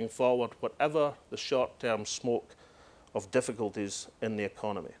is moving forward, whatever the short-term smoke of difficulties in the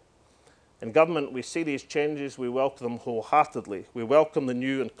economy. In government, we see these changes, we welcome them wholeheartedly. We welcome the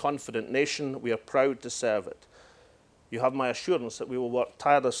new and confident nation. We are proud to serve it. You have my assurance that we will work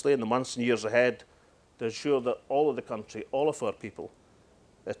tirelessly in the months and years ahead to ensure that all of the country, all of our people,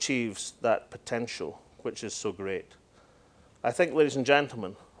 achieves that potential, which is so great. I think, ladies and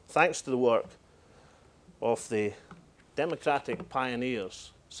gentlemen, thanks to the work of the democratic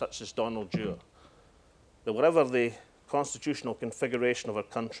pioneers such as Donald Dewar, that whatever the constitutional configuration of our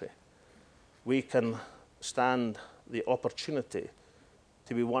country, we can stand the opportunity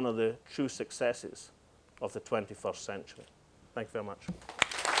to be one of the true successes of the 21st century. Thank you very much.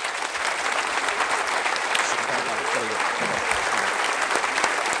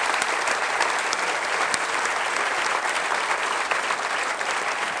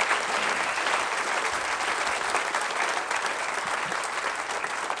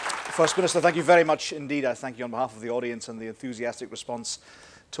 First Minister, thank you very much indeed. I thank you on behalf of the audience and the enthusiastic response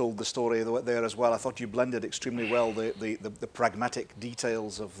told the story there as well. I thought you blended extremely well the pragmatic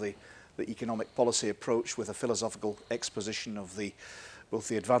details of the economic policy approach with a philosophical exposition of both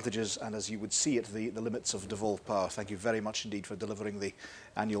the advantages and, as you would see it, the limits of devolved power. Thank you very much indeed for delivering the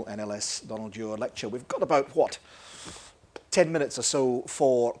annual NLS Donald Dewar lecture. We've got about, 10 minutes or so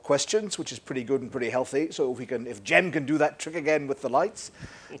for questions, which is pretty good and pretty healthy. So if Jem can do that trick again with the lights,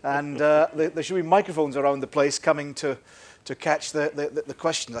 and there should be microphones around the place coming to catch the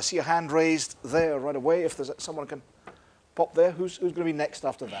questions. I see a hand raised there right away. If there's someone can pop there, who's going to be next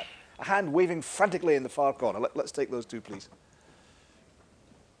after that? A hand waving frantically in the far corner. Let's take those two, please.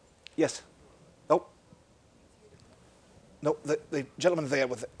 Yes. Oh. No, the gentleman there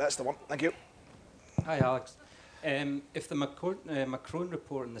that's the one. Thank you. Hi, Alex. If the Macron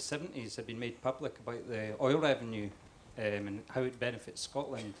report in the 70s had been made public about the oil revenue and how it benefits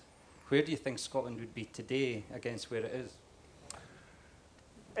Scotland, where do you think Scotland would be today against where it is?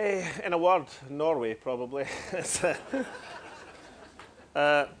 In a word, Norway, probably.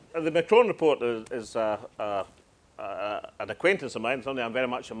 The Macron report is an acquaintance of mine, something I very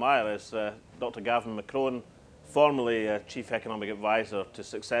much admire, is Dr. Gavin Macron, formerly Chief Economic Advisor to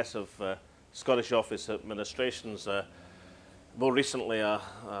successive Scottish Office administrations, more recently a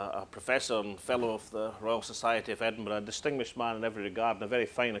Professor and Fellow of the Royal Society of Edinburgh, a distinguished man in every regard and a very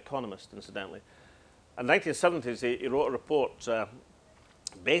fine economist, incidentally. In the 1970s, he wrote a report,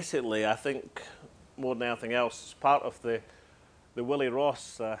 basically, I think, more than anything else, part of the Willie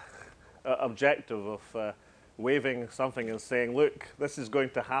Ross objective of waving something and saying, look, this is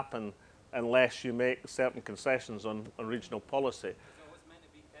going to happen unless you make certain concessions on regional policy.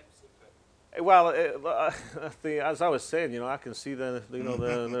 Well, as I was saying, I can see the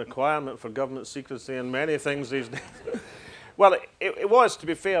requirement for government secrecy in many things these days. Well, it was, to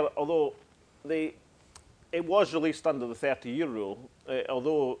be fair, although it was released under the 30-year rule,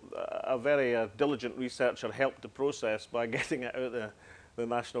 although a very diligent researcher helped the process by getting it out of the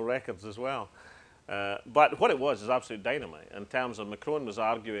national records as well. But what it was is absolute dynamite in terms of Macron was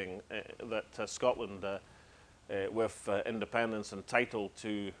arguing that Scotland, with independence, entitled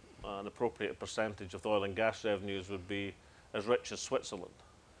to an appropriate percentage of the oil and gas revenues, would be as rich as Switzerland.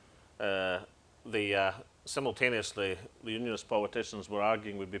 Simultaneously, the unionist politicians were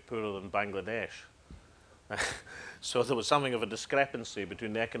arguing we'd be poorer than Bangladesh. So there was something of a discrepancy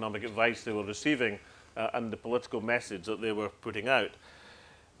between the economic advice they were receiving and the political message that they were putting out.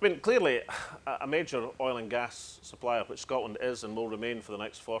 I mean, clearly, a major oil and gas supplier, which Scotland is and will remain for the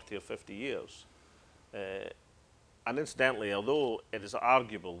next 40 or 50 years, and incidentally, although it is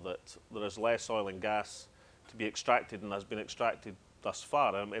arguable that there is less oil and gas to be extracted than has been extracted thus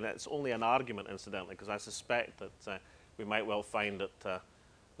far, I mean, it's only an argument, incidentally, because I suspect that we might well find that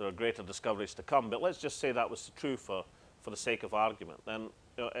there are greater discoveries to come. But let's just say that was true for for the sake of argument, then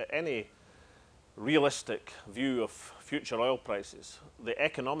any realistic view of future oil prices, the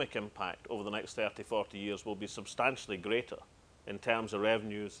economic impact over the next 30, 40 years will be substantially greater in terms of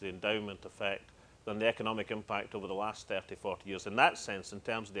revenues, the endowment effect, than the economic impact over the last 30, 40 years. In that sense, in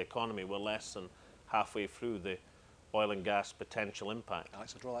terms of the economy, we're less than halfway through the oil and gas potential impact.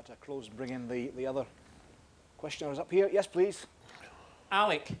 Alex, I'll draw that to a close and bring in the other questioners up here. Yes, please.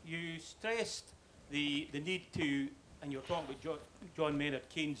 Alec, you stressed the need to, and you were talking about John Maynard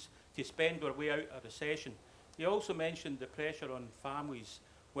Keynes, to spend our way out of recession. You also mentioned the pressure on families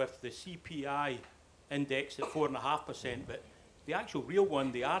with the CPI index at 4.5%, but the actual real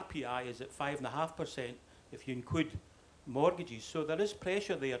one, the RPI, is at 5.5% if you include mortgages. So there is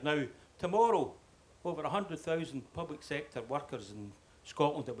pressure there. Now, tomorrow, over 100,000 public sector workers in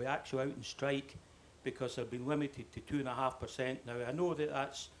Scotland will be actually out on strike because they've been limited to 2.5%. Now, I know that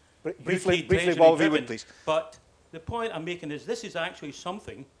that's Briefly, Treasury Bob, if you driven, would, please. but the point I'm making is this is actually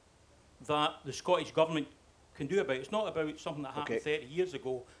something that the Scottish Government can do about it. It's not about something that happened 30 years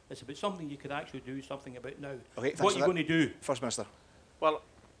ago. It's about something you could actually do something about now. Okay, what are you going to do? First Minister. Well,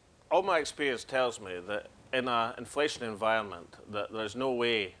 all my experience tells me that in an inflation environment, that there's no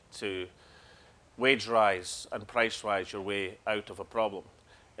way to wage rise and price rise your way out of a problem.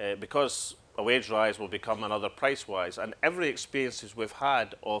 Because a wage rise will become another price rise. And every experiences we've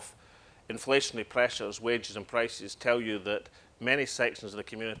had of inflationary pressures, wages and prices tell you that many sections of the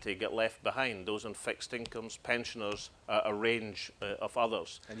community get left behind, those on fixed incomes, pensioners, a range of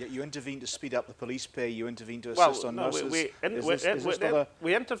others. And yet you intervened to speed up the police pay, you intervened to assist on nurses.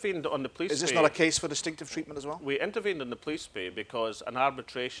 We intervened on the police pay. Is this not a case for distinctive treatment as well? We intervened on the police pay because an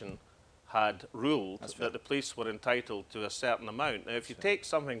arbitration had ruled that the police were entitled to a certain amount. Now, if you take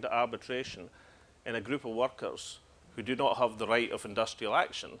something to arbitration in a group of workers who do not have the right of industrial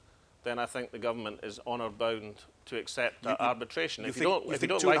action, then I think the government is honour bound to accept that arbitration. If you don't like that,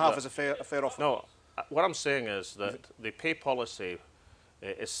 2.5 is a fair offer? No, what I'm saying is that the pay policy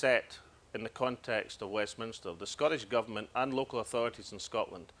is set in the context of Westminster. The Scottish Government and local authorities in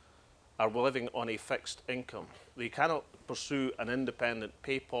Scotland are living on a fixed income. They cannot pursue an independent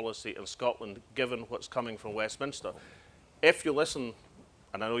pay policy in Scotland given what's coming from Westminster. If you listen,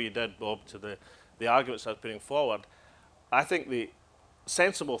 and I know you did, Bob, to the arguments I was putting forward, I think the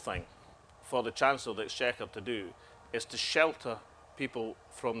sensible thing for the Chancellor of the Exchequer to do is to shelter people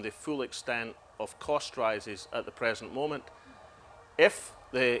from the full extent of cost rises at the present moment. If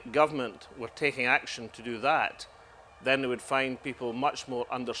the government were taking action to do that, then they would find people much more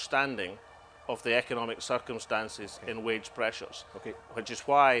understanding of the economic circumstances in wage pressures. Which is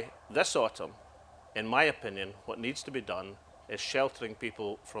why this autumn, in my opinion, what needs to be done is sheltering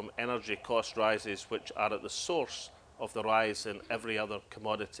people from energy cost rises which are at the source of the rise in every other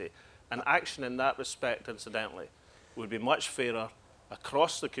commodity. And action in that respect, incidentally, would be much fairer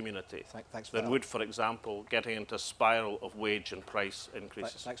across the community than would, for example, getting into a spiral of wage and price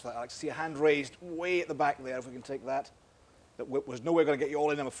increases. Thanks for that, Alex. I see a hand raised way at the back there, if we can take that. That was nowhere going to get you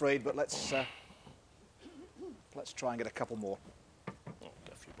all in, I'm afraid, but let's try and get a couple more.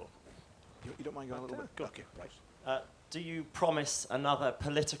 You don't mind going a little bit? Okay, right. Do you promise another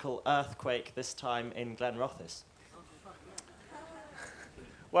political earthquake this time in Glenrothes?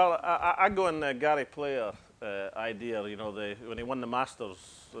 Well, I go on the Gary Player idea, you know, when he won the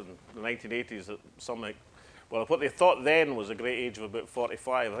Masters in the 1980s at Summit. Well, what they thought then was a great age of about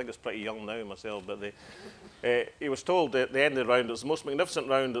 45. I think it's pretty young now myself, but he was told at the end of the round, it was the most magnificent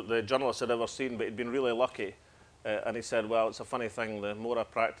round that the journalists had ever seen, but he'd been really lucky. And he said, well, it's a funny thing, the more I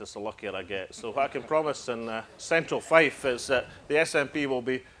practice, the luckier I get. So what I can promise in Central Fife is that the SNP will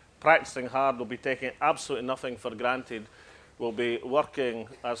be practicing hard, will be taking absolutely nothing for granted, will be working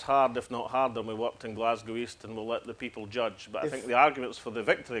as hard, if not harder, than we worked in Glasgow East, and we'll let the people judge. But I think the arguments for the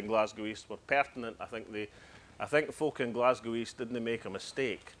victory in Glasgow East were pertinent. I think folk in Glasgow East didn't make a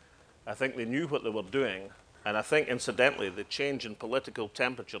mistake. I think they knew what they were doing. And I think, incidentally, the change in political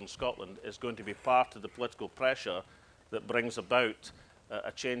temperature in Scotland is going to be part of the political pressure that brings about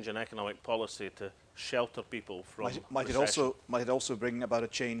a change in economic policy to shelter people from recession. Might it also bring about a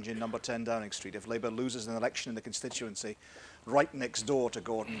change in number 10 Downing Street? If Labour loses an election in the constituency right next door to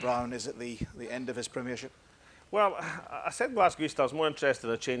Gordon Brown, is it the end of his premiership? Well, I said Glasgow East, I was more interested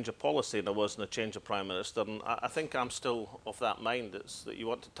in a change of policy than I was in a change of Prime Minister, and I think I'm still of that mind. It's that you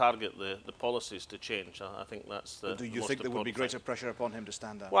want to target the policies to change. I think that's the Do you think there would be greater pressure upon him to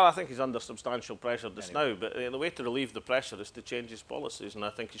stand down? Well, I think he's under substantial pressure just now, but the way to relieve the pressure is to change his policies, and I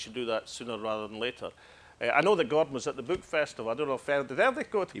think he should do that sooner rather than later. I know that Gordon was at the book festival. I don't know if did they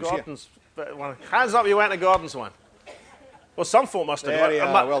go to Gordon's? Hands up, you went to Gordon's one. Well, some folk must have.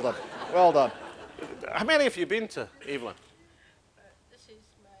 Well done. Well done. How many have you been to, Evelyn? This is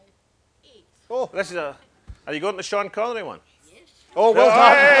my 8th. Oh, This is a. Are you going to the Sean Connery one? Yes. oh, well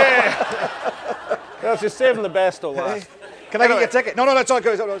done. Well, she's saving the best till last. Can I get your ticket? No, it's all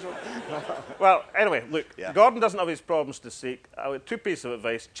good. Well, anyway, look, Yeah. Gordon doesn't have his problems to seek. Two pieces of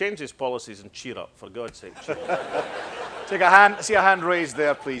advice: change his policies and cheer up, for God's sake. Take a hand. See a hand raised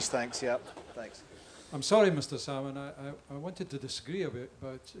there, please. Thanks. Yep. Thanks. I'm sorry, Mr. Salmon. I wanted to disagree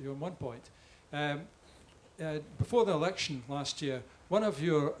about you on one point. Before the election last year, one of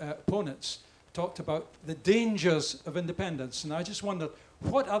your opponents talked about the dangers of independence, and I just wondered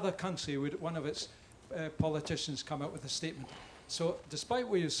what other country would one of its politicians come out with a statement. So, despite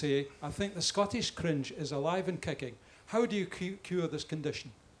what you say, I think the Scottish cringe is alive and kicking. How do you cure this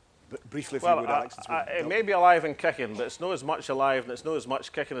condition? Briefly, if you Well, would, Alex. it may be alive and kicking, but it's not as much alive and it's not as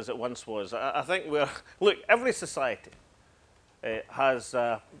much kicking as it once was. I think look, every society has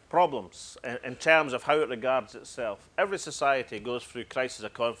problems in terms of how it regards itself. Every society goes through crisis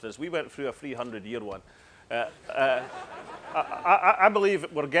of confidence. We went through a 300-year one. I believe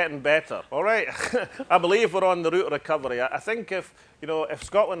we're getting better, all right? I believe we're on the route of recovery. I think if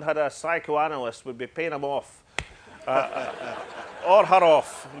Scotland had a psychoanalyst, we'd be paying him off. Or her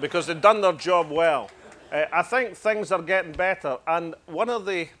off, because they've done their job well. I think things are getting better, and one of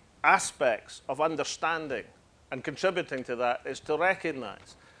the aspects of understanding and contributing to that is to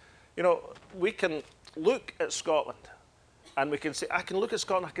recognise, we can look at Scotland, and we can say, I can look at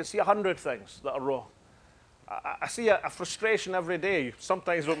Scotland, I can see 100 things that are wrong. I see a frustration every day,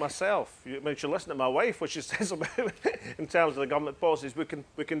 sometimes with myself. You should listen to my wife, what she says about in terms of the government policies. We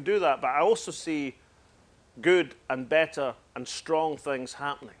can do that, but I also see good and better and strong things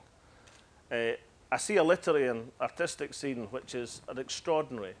happening. I see a literary and artistic scene which is an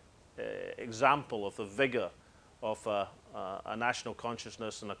extraordinary example of the vigour of a national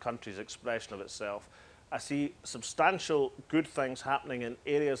consciousness and a country's expression of itself. I see substantial good things happening in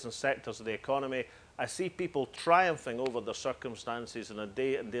areas and sectors of the economy. I see people triumphing over their circumstances on a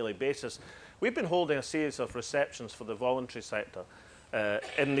daily basis. We've been holding a series of receptions for the voluntary sector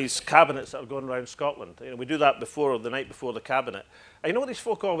in these cabinets that are going around Scotland. We do that the night before the cabinet. And you know what these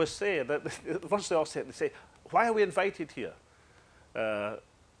folk always say? The first they all say, why are we invited here?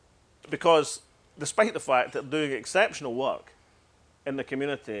 Because despite the fact that they're doing exceptional work in the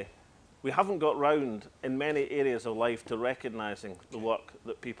community, we haven't got round in many areas of life to recognising the work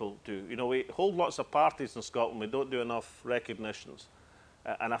that people do. We hold lots of parties in Scotland, we don't do enough recognitions.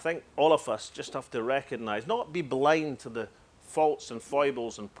 And I think all of us just have to recognise, not be blind to the faults and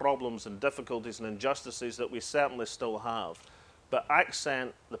foibles and problems and difficulties and injustices that we certainly still have, but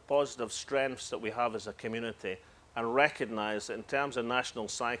accent the positive strengths that we have as a community and recognise that in terms of national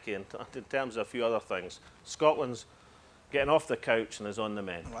psyche and in terms of a few other things, Scotland's getting off the couch and is on the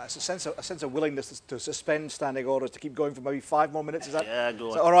mend. Right, it's a sense of willingness to suspend standing orders to keep going for maybe 5 more minutes. Is that? Yeah,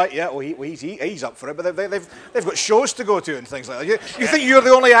 go on. All right. Yeah. Well, he's up for it, but they've got shows to go to and things like that. You think you're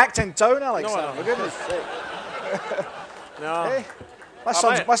the only act in town, Alex? No. For goodness sake. No. Hey,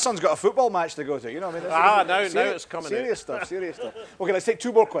 my son's got a football match to go to. Now it's coming Serious stuff. Okay, let's take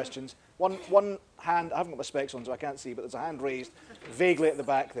 2 more questions. One hand. I haven't got my specs on, so I can't see, but there's a hand raised vaguely at the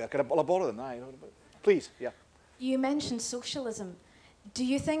back there. I'll borrow them now. Please. Yeah. You mentioned socialism. Do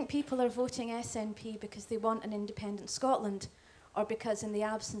you think people are voting SNP because they want an independent Scotland, or because in the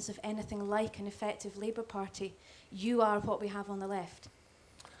absence of anything like an effective Labour Party, you are what we have on the left?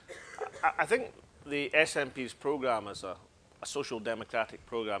 I think the SNP's programme as a social democratic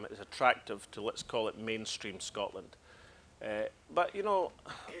programme is attractive to, let's call it, mainstream Scotland. But,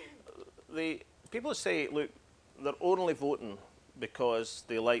 the people say, look, they're only voting because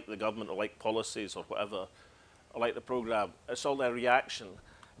they like the government or like policies or whatever, or like the programme. It's all their reaction.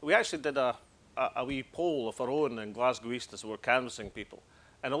 We actually did a wee poll of our own in Glasgow East as we were canvassing people.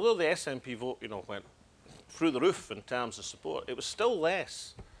 And although the SNP vote, went through the roof in terms of support, it was still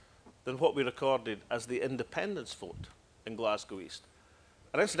less than what we recorded as the independence vote in Glasgow East.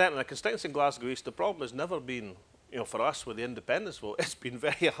 And incidentally, in a constituency in Glasgow East, the problem has never been, for us with the independence vote, it's been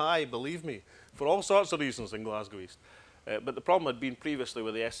very high, believe me, for all sorts of reasons in Glasgow East. But the problem had been previously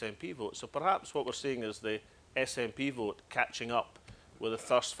with the SNP vote. So perhaps what we're seeing is the SNP vote catching up with a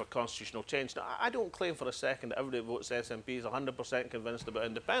thirst for constitutional change. Now, I don't claim for a second that everybody who votes SNP is 100% convinced about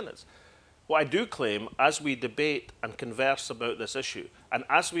independence. What I do claim, as we debate and converse about this issue, and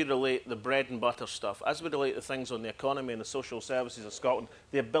as we relate the bread and butter stuff, as we relate the things on the economy and the social services of Scotland,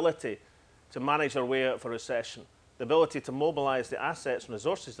 the ability to manage our way out of a recession, the ability to mobilise the assets and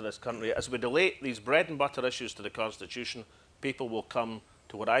resources of this country, as we relate these bread and butter issues to the Constitution, people will come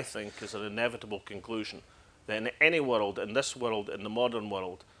to what I think is an inevitable conclusion, that in any world, in this world, in the modern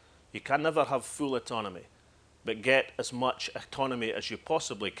world, You can never have full autonomy, but get as much autonomy as you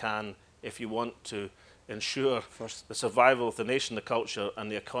possibly can if you want to ensure the survival of the nation, the culture,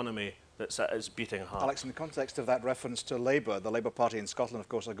 and the economy that's at its beating heart. Alex, in the context of that reference to Labour, the Labour Party in Scotland, of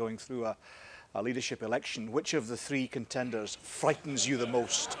course, are going through a leadership election. Which of the three contenders frightens you the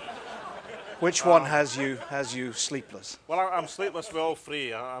most? Which one has you sleepless? Well, I'm sleepless with all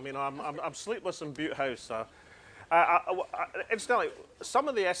three. I'm sleepless in Butte House. Incidentally, some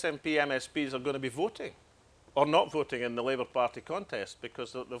of the SNP MSPs are going to be voting or not voting in the Labour Party contest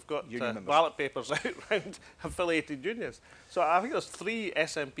because they've got ballot papers out around affiliated unions. So I think there's 3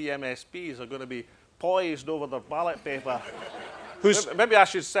 SNP MSPs are going to be poised over their ballot paper. Maybe I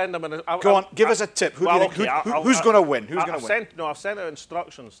should send them an... Go on, give us a tip. Who's going to win? Who's going to win? I've sent out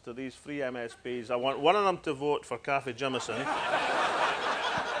instructions to these 3 MSPs. I want one of them to vote for Cathy Jimison.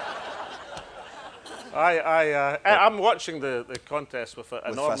 I'm watching the contest with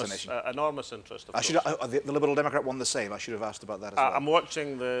enormous interest. The Liberal Democrat won the same. I should have asked about that as well. I'm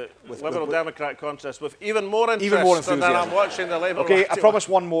watching the Liberal Democrat contest with even more interest than I'm watching the Labour. Okay, I promise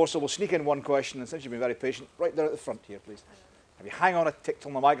one more, so we'll sneak in one question. And since you've been very patient, right there at the front here, please. If you hang on a tick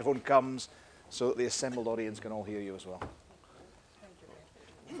till the microphone comes, so that the assembled audience can all hear you as well.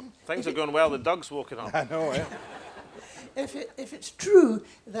 Things are going well. The dog's woken up. I know, yeah. If it's true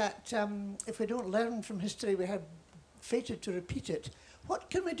that if we don't learn from history, we have fated to repeat it, what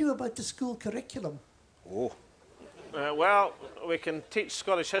can we do about the school curriculum? Oh. Well, we can teach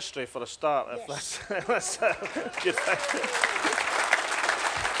Scottish history for a start. Yes. If that's good.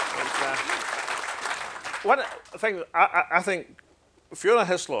 One thing, I think Fiona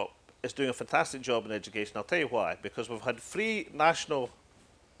Hislop is doing a fantastic job in education. I'll tell you why. Because we've had 3 national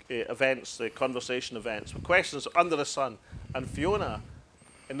events, conversation events, with questions under the sun. And Fiona,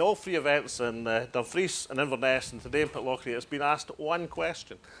 in all 3 events in Dumfries and Inverness and today in Pitlochry, has been asked 1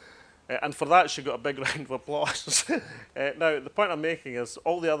 question. And for that, she got a big round of applause. Now, the point I'm making is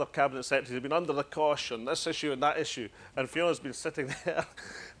all the other cabinet secretaries have been under the cosh on this issue and that issue, and Fiona's been sitting there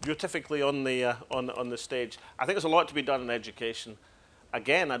beautifully on the stage. I think there's a lot to be done in education.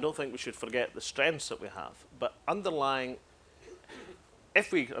 Again, I don't think we should forget the strengths that we have, but underlying,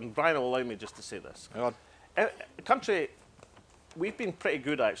 and Brian will allow me just to say this. Country, we've been pretty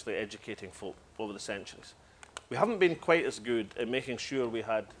good actually at educating folk over the centuries. We haven't been quite as good at making sure we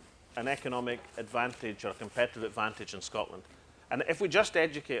had an economic advantage or a competitive advantage in Scotland. And if we just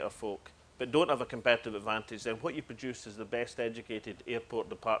educate our folk but don't have a competitive advantage, then what you produce is the best educated airport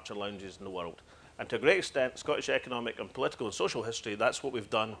departure lounges in the world. And to a great extent, Scottish economic and political and social history, that's what we've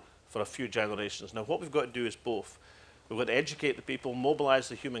done for a few generations. Now, what we've got to do is both. We've got to educate the people, mobilise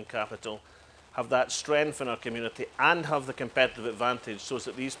the human capital, have that strength in our community, and have the competitive advantage so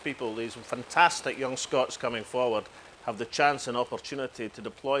that these people, these fantastic young Scots coming forward, have the chance and opportunity to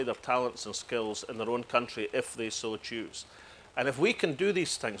deploy their talents and skills in their own country if they so choose. And if we can do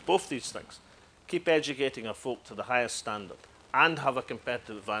these things, both these things, keep educating our folk to the highest standard and have a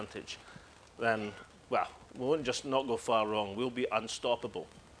competitive advantage, then, well, we won't just not go far wrong. We'll be unstoppable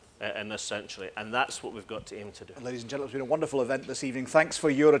in this century, and that's what we've got to aim to do. Ladies and gentlemen, it's been a wonderful event this evening. Thanks for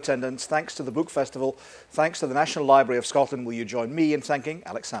your attendance. Thanks to the Book Festival. Thanks to the National Library of Scotland. Will you join me in thanking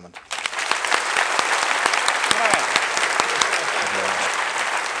Alex Salmond?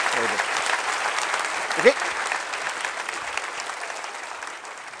 Okay.